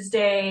every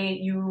Tuesday.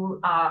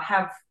 You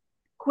have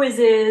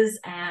quizzes,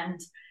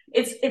 and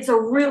it's a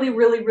really,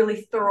 really,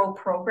 really thorough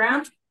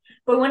program.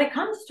 But when it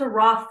comes to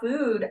raw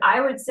food,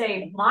 I would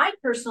say my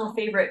personal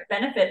favorite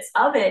benefits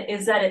of it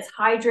is that it's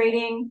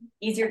hydrating,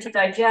 easier to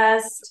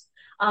digest.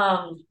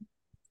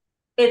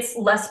 It's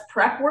less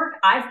prep work.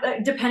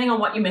 Depending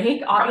on what you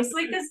make,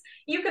 obviously, because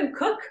you can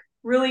cook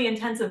really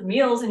intensive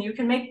meals and you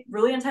can make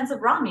really intensive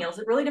raw meals.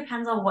 It really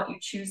depends on what you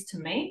choose to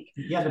make.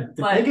 Yeah,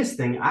 the biggest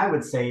thing I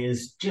would say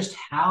is just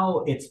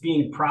how it's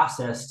being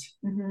processed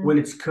when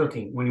it's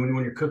cooking, when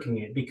you're cooking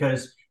it,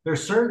 because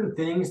there's certain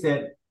things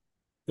that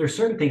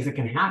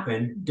can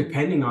happen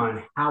depending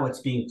on how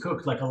it's being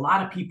cooked. Like a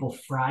lot of people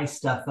fry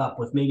stuff up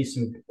with maybe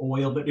some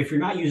oil, but if you're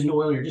not using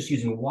oil, you're just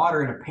using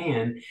water in a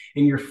pan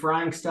and you're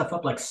frying stuff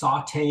up like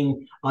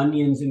sauteing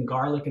onions and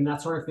garlic and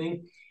that sort of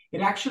thing,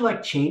 it actually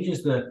like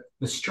changes the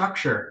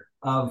structure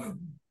of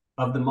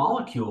the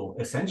molecule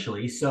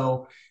essentially.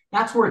 So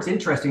that's where it's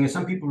interesting. And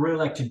some people really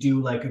like to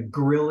do like a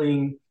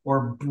grilling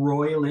or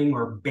broiling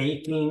or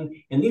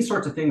baking, and these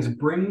sorts of things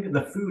bring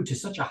the food to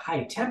such a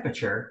high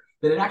temperature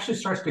that it actually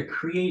starts to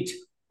create,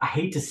 I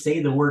hate to say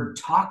the word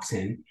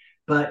toxin,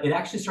 but it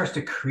actually starts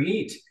to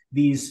create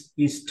these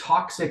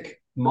toxic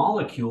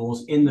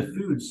molecules in the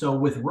food. So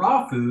with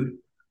raw food,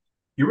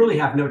 you really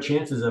have no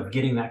chances of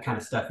getting that kind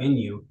of stuff in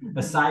you,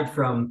 aside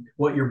from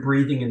what you're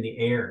breathing in the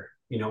air,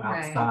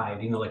 outside,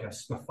 right. Like a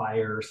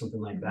fire or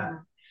something like that.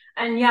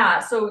 And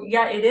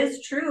it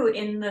is true.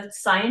 In the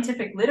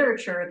scientific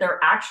literature, they're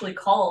actually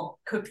called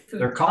cooked food toxins.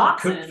 They're called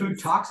cooked food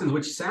toxins,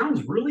 which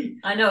sounds really,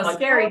 I know, like,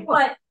 scary,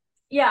 but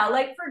yeah,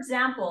 like for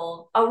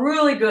example, a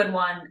really good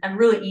one and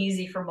really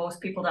easy for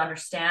most people to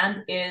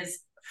understand is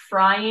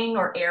frying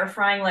or air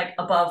frying like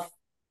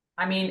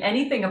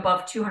anything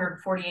above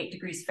 248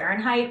 degrees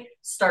Fahrenheit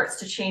starts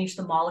to change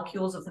the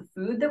molecules of the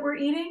food that we're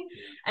eating.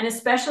 And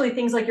especially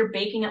things like you're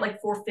baking at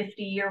like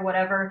 450 or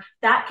whatever,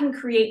 that can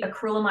create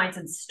acrylamides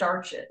and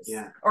starches.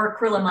 Yeah. Or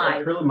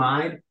acrylamide.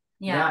 Acrylamide.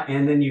 Yeah.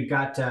 And then you've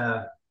got,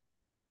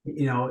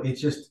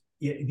 it's just,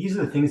 these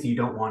are the things that you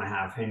don't want to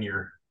have in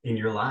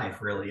your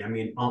life, really. I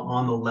mean,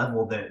 on the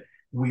level that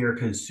we are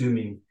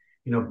consuming,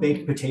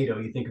 baked potato,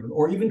 you think of it,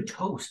 or even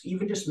toast,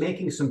 even just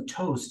making some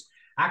toast.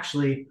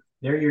 Actually,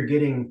 there you're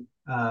getting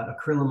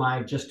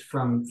acrylamide just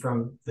from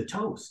the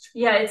toast.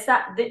 Yeah,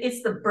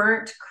 it's the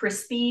burnt,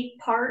 crispy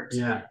part.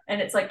 Yeah.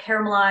 And it's like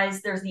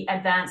caramelized. There's the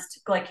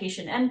advanced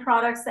glycation end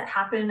products that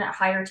happen at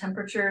higher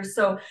temperatures.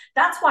 So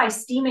that's why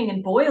steaming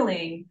and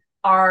boiling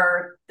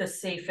are the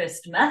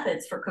safest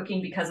methods for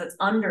cooking, because it's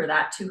under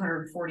that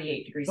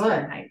 248 degrees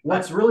Fahrenheit.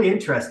 What's really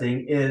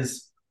interesting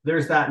is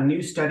there's that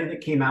new study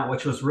that came out,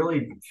 which was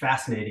really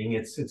fascinating.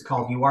 It's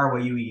called You Are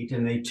What You Eat.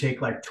 And they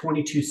take like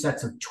 22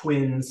 sets of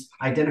twins,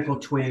 identical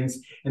twins,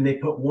 and they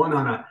put one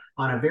on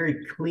a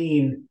very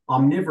clean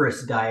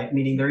omnivorous diet,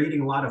 meaning they're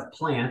eating a lot of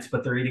plants,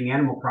 but they're eating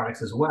animal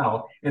products as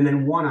well. And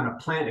then one on a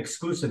plant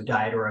exclusive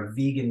diet or a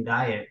vegan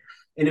diet.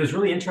 And it was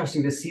really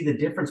interesting to see the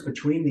difference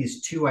between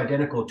these two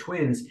identical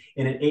twins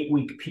in an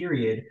 8-week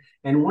period.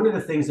 And one of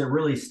the things that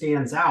really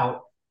stands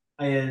out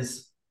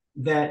is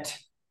that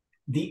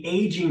the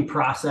aging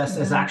process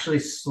is actually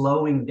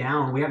slowing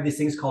down. We have these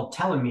things called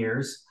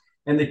telomeres,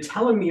 and the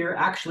telomere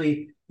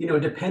actually,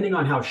 depending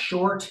on how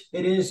short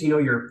it is,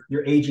 you're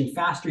aging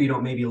faster. You're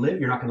not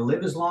going to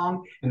live as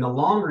long. And the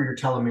longer your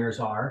telomeres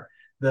are,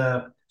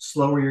 the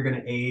slower you're going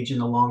to age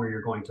and the longer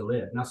you're going to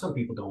live. Now, some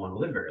people don't want to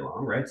live very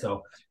long, right?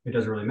 So it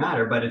doesn't really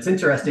matter, but it's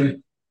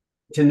interesting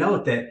to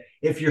note that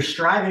if you're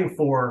striving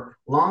for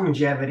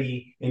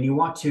longevity and you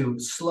want to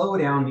slow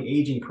down the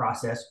aging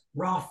process,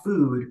 raw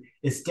food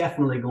is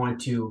definitely going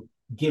to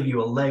give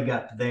you a leg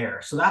up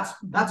there. So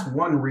that's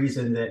one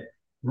reason that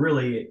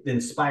really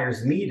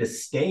inspires me to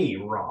stay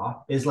raw,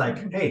 is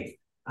like, hey,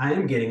 I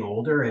am getting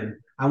older and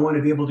I want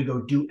to be able to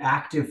go do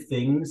active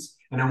things,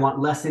 and I want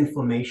less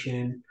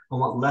inflammation. I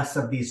want less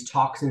of these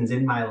toxins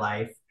in my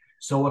life.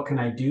 So what can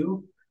I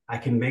do? I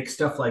can make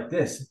stuff like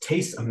this. It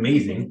tastes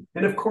amazing.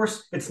 And of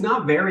course, it's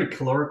not very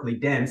calorically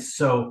dense.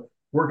 So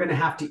we're going to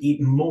have to eat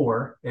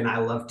more. And I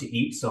love to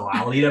eat. So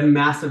I'll eat a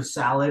massive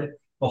salad,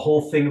 a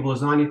whole thing of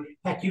lasagna.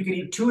 Heck, you could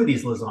eat 2 of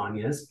these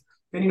lasagnas.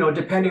 And,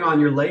 depending on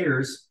your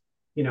layers,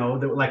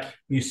 like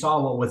you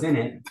saw what was in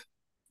it,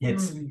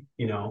 it's,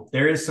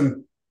 there is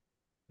some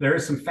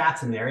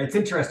fats in there. It's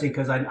interesting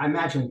because I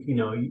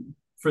imagine,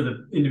 for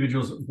the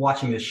individuals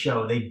watching this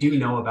show, they do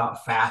know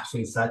about fats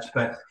and such,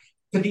 but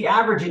to the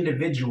average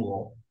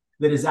individual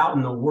that is out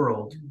in the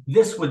world,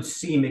 this would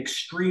seem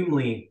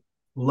extremely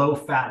low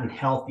fat and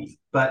healthy.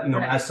 But,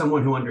 as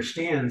someone who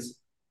understands,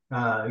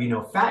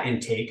 fat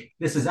intake,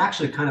 this is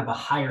actually kind of a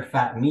higher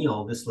fat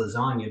meal, this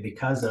lasagna,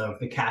 because of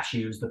the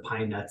cashews, the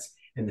pine nuts,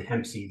 and the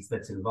hemp seeds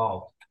that's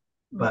involved.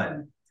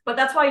 But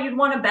that's why you'd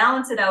want to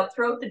balance it out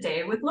throughout the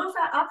day with low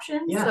fat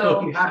options. Yeah. So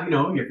if you have,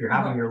 if you're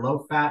having your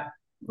low fat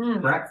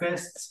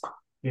breakfasts,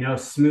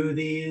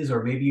 smoothies,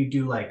 or maybe you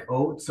do like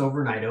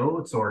overnight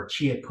oats or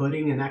chia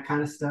pudding and that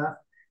kind of stuff.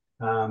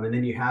 And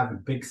then you have a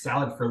big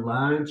salad for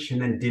lunch,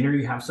 and then dinner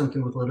you have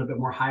something with a little bit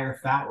more higher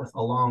fat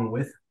along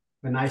with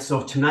a nice.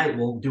 So tonight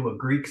we'll do a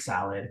Greek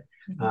salad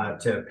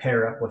to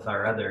pair up with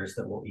our others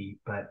that we'll eat.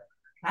 But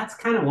that's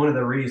kind of one of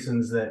the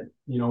reasons that,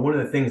 one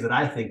of the things that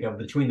I think of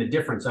between the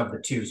difference of the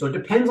two. So it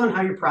depends on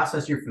how you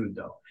process your food,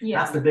 though. Yeah.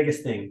 That's the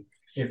biggest thing.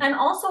 And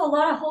also a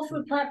lot of whole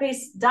food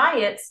plant-based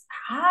diets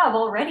have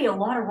already a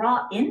lot of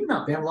raw in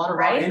them. They have a lot of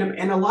raw in them.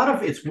 And a lot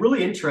of, it's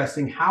really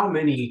interesting how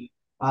many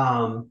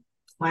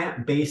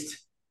plant-based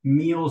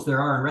meals there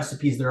are and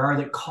recipes there are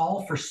that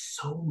call for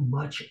so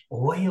much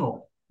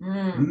oil.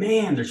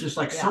 Man, there's just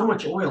like so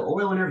much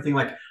oil and everything.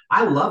 Like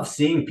I love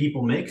seeing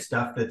people make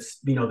stuff that's,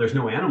 there's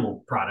no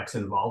animal products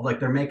involved. Like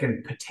they're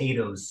making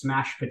potatoes,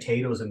 smashed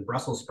potatoes and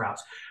Brussels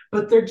sprouts,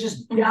 but they're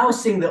just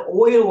dousing the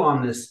oil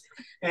on this.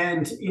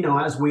 And,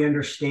 as we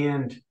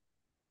understand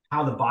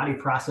how the body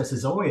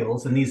processes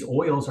oils, and these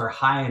oils are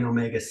high in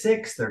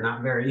omega-6, they're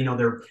not very,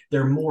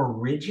 they're more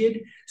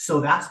rigid, so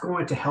that's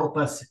going to help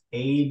us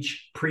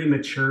age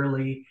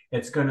prematurely.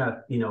 It's going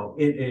to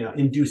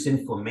induce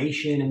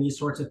inflammation and these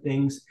sorts of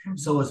things.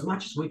 So as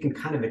much as we can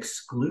kind of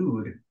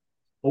exclude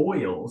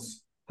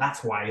oils,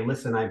 that's why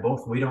Lissa and I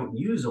both, we don't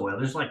use oil.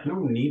 There's like no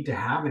need to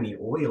have any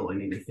oil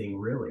in anything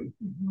really.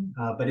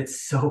 But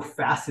it's so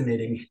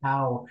fascinating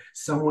how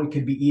someone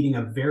could be eating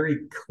a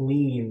very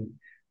clean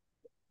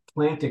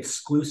plant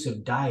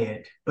exclusive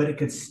diet, but it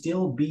could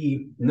still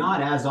be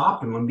not as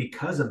optimum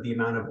because of the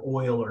amount of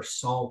oil or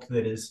salt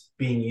that is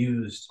being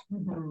used.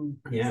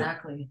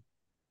 Exactly.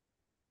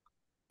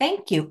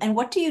 Thank you. And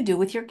what do you do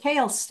with your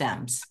kale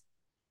stems?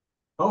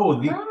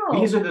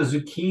 These are the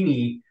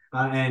zucchini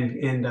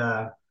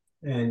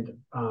and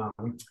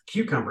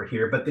cucumber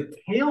here, but the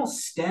kale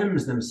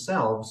stems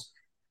themselves,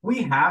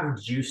 we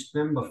have juiced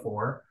them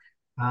before,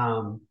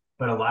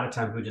 but a lot of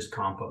times we just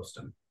compost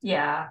them.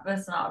 Yeah,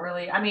 that's not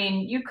really, I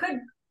mean, you could,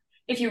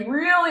 if you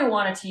really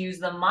wanted to use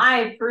them,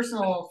 my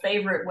personal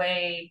favorite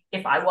way,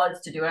 if I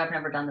was to do it, I've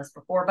never done this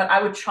before, but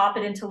I would chop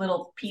it into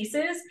little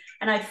pieces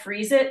and I'd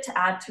freeze it to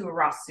add to a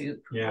raw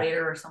soup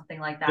later or something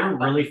like that. They're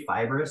really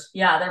fibrous.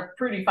 Yeah, they're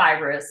pretty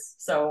fibrous.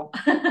 So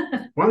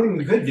one thing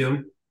you could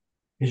do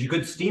is you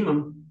could steam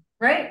them.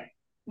 Right.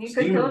 You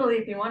could totally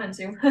if you wanted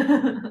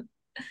to.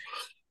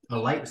 A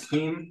light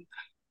steam.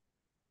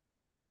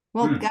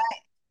 Well,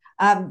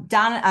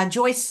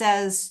 Joyce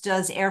says,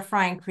 does air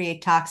frying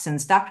create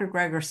toxins? Dr.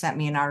 Greger sent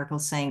me an article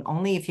saying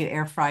only if you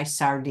air fry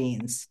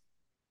sardines.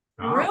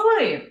 Oh.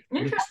 Really?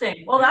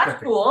 Interesting. Well,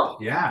 that's cool.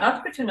 Yeah.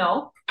 That's good to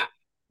know.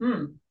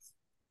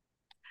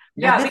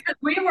 Yeah, because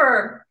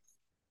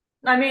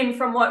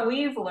from what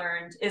we've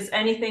learned is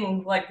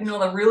anything like,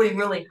 the really,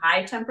 really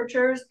high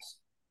temperatures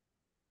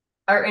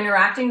are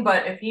interacting,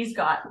 but if he's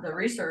got the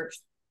research.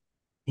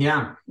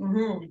 Yeah.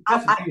 You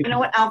know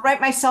what? I'll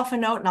write myself a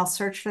note and I'll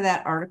search for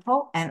that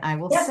article and I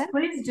will send.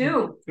 Please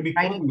do. It'd be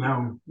cool to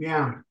know.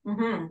 Yeah. I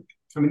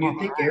mean, you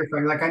think air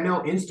frying, like I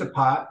know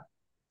Instapot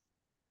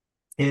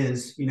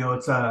is,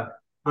 it's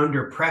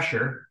under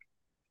pressure.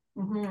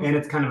 And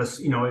it's kind of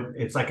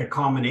it's like a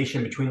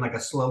combination between like a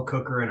slow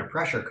cooker and a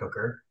pressure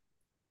cooker.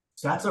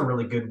 So that's a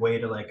really good way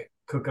to like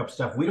cook up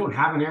stuff. We don't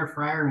have an air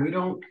fryer and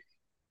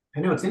I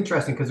know it's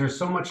interesting because there's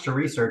so much to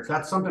research.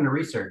 That's something to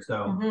research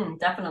though.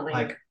 Definitely.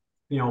 Like,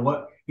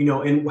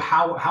 and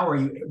how are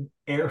you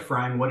air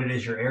frying what it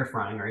is you're air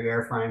frying? Are you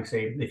air frying,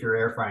 say, if you're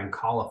air frying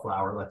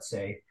cauliflower, let's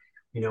say,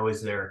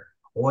 is there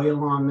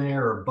oil on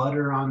there or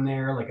butter on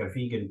there, like a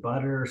vegan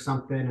butter or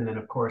something? And then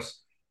of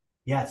course,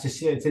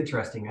 it's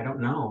interesting. I don't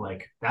know.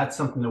 Like that's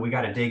something that we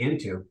got to dig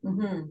into.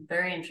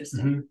 Very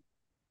interesting.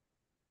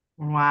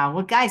 Wow.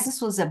 Well, guys,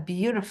 this was a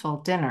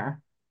beautiful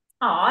dinner.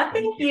 Oh,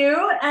 thank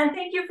you. And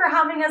thank you for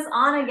having us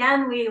on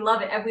again. We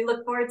love it. And we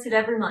look forward to it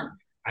every month.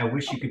 I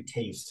wish you could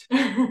taste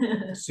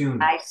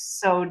soon.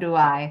 So do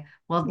I.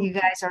 Well, you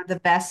guys are the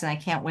best, and I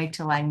can't wait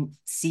till I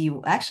see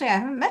you. Actually, I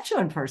haven't met you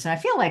in person. I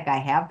feel like I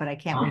have, but I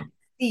can't wait to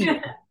see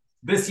you.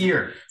 This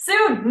year.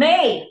 Soon,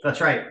 May.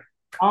 That's right.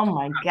 Oh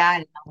my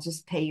God, I'll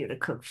just pay you to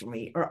cook for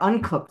me or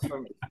uncook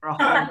for me.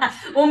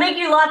 We'll make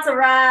you lots of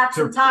wraps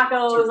and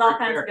tacos, all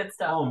kinds of good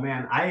stuff. Oh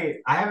man, I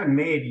haven't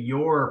made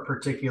your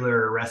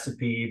particular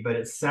recipe, but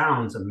it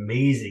sounds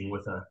amazing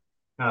with a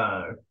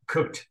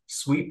cooked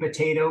sweet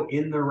potato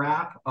in the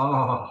wrap.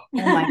 Oh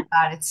my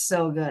God, it's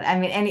so good. I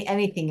mean,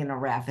 anything in a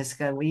wrap is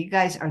good. Well, you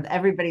guys are,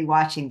 everybody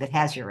watching that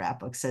has your wrap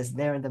book says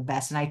they're the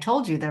best. And I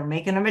told you they're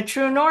making them at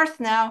True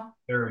North now.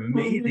 They're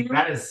amazing.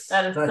 That is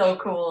so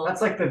cool. That's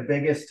like the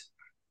biggest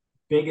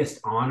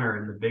honor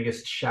and the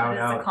biggest shout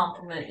out. A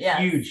compliment. Yeah.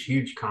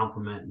 Huge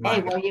compliment.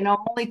 Hey, well, I'm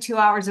only 2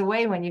 hours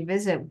away when you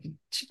visit.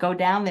 Go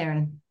down there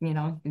and,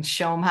 and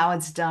show them how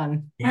it's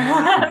done.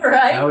 Yeah,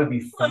 right. That would be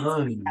fun.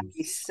 That'd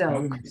be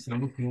so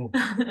cool.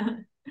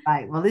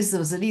 Right. Well,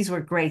 these were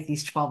great.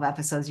 These 12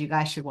 episodes. You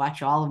guys should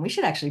watch all, and we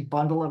should actually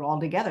bundle it all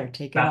together.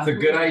 That's a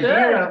good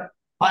idea.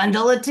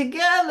 Bundle it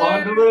together.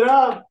 Bundle it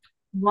up.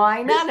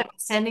 Why not? I'm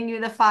sending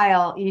you the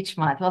file each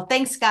month. Well,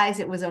 thanks, guys.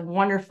 It was a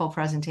wonderful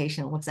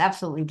presentation. It looks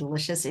absolutely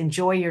delicious.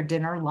 Enjoy your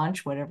dinner,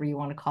 lunch, whatever you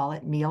want to call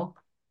it, meal.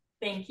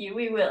 Thank you.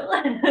 We will.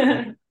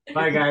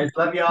 Bye, guys.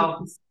 Love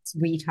y'all.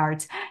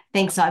 Sweethearts.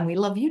 Thanks, and we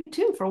love you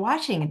too for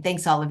watching. And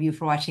thanks all of you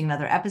for watching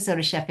another episode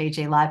of Chef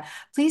AJ Live.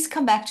 Please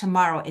come back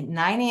tomorrow at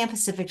 9 a.m.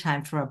 Pacific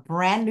time for a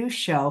brand new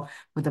show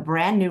with a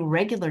brand new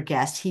regular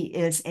guest. He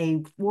is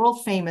a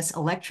world famous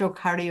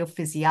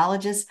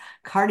electrocardiophysiologist,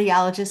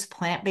 cardiologist,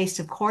 plant-based,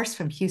 of course,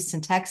 from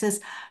Houston, Texas,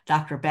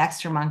 Dr.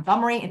 Baxter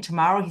Montgomery. And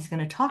tomorrow he's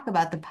going to talk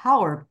about the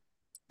power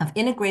of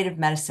integrative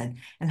medicine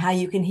and how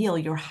you can heal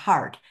your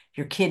heart,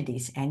 your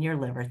kidneys, and your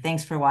liver.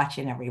 Thanks for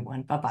watching,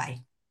 everyone.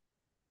 Bye-bye.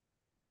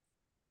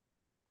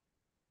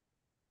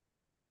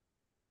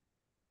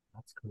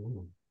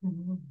 Cool.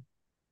 Mhm.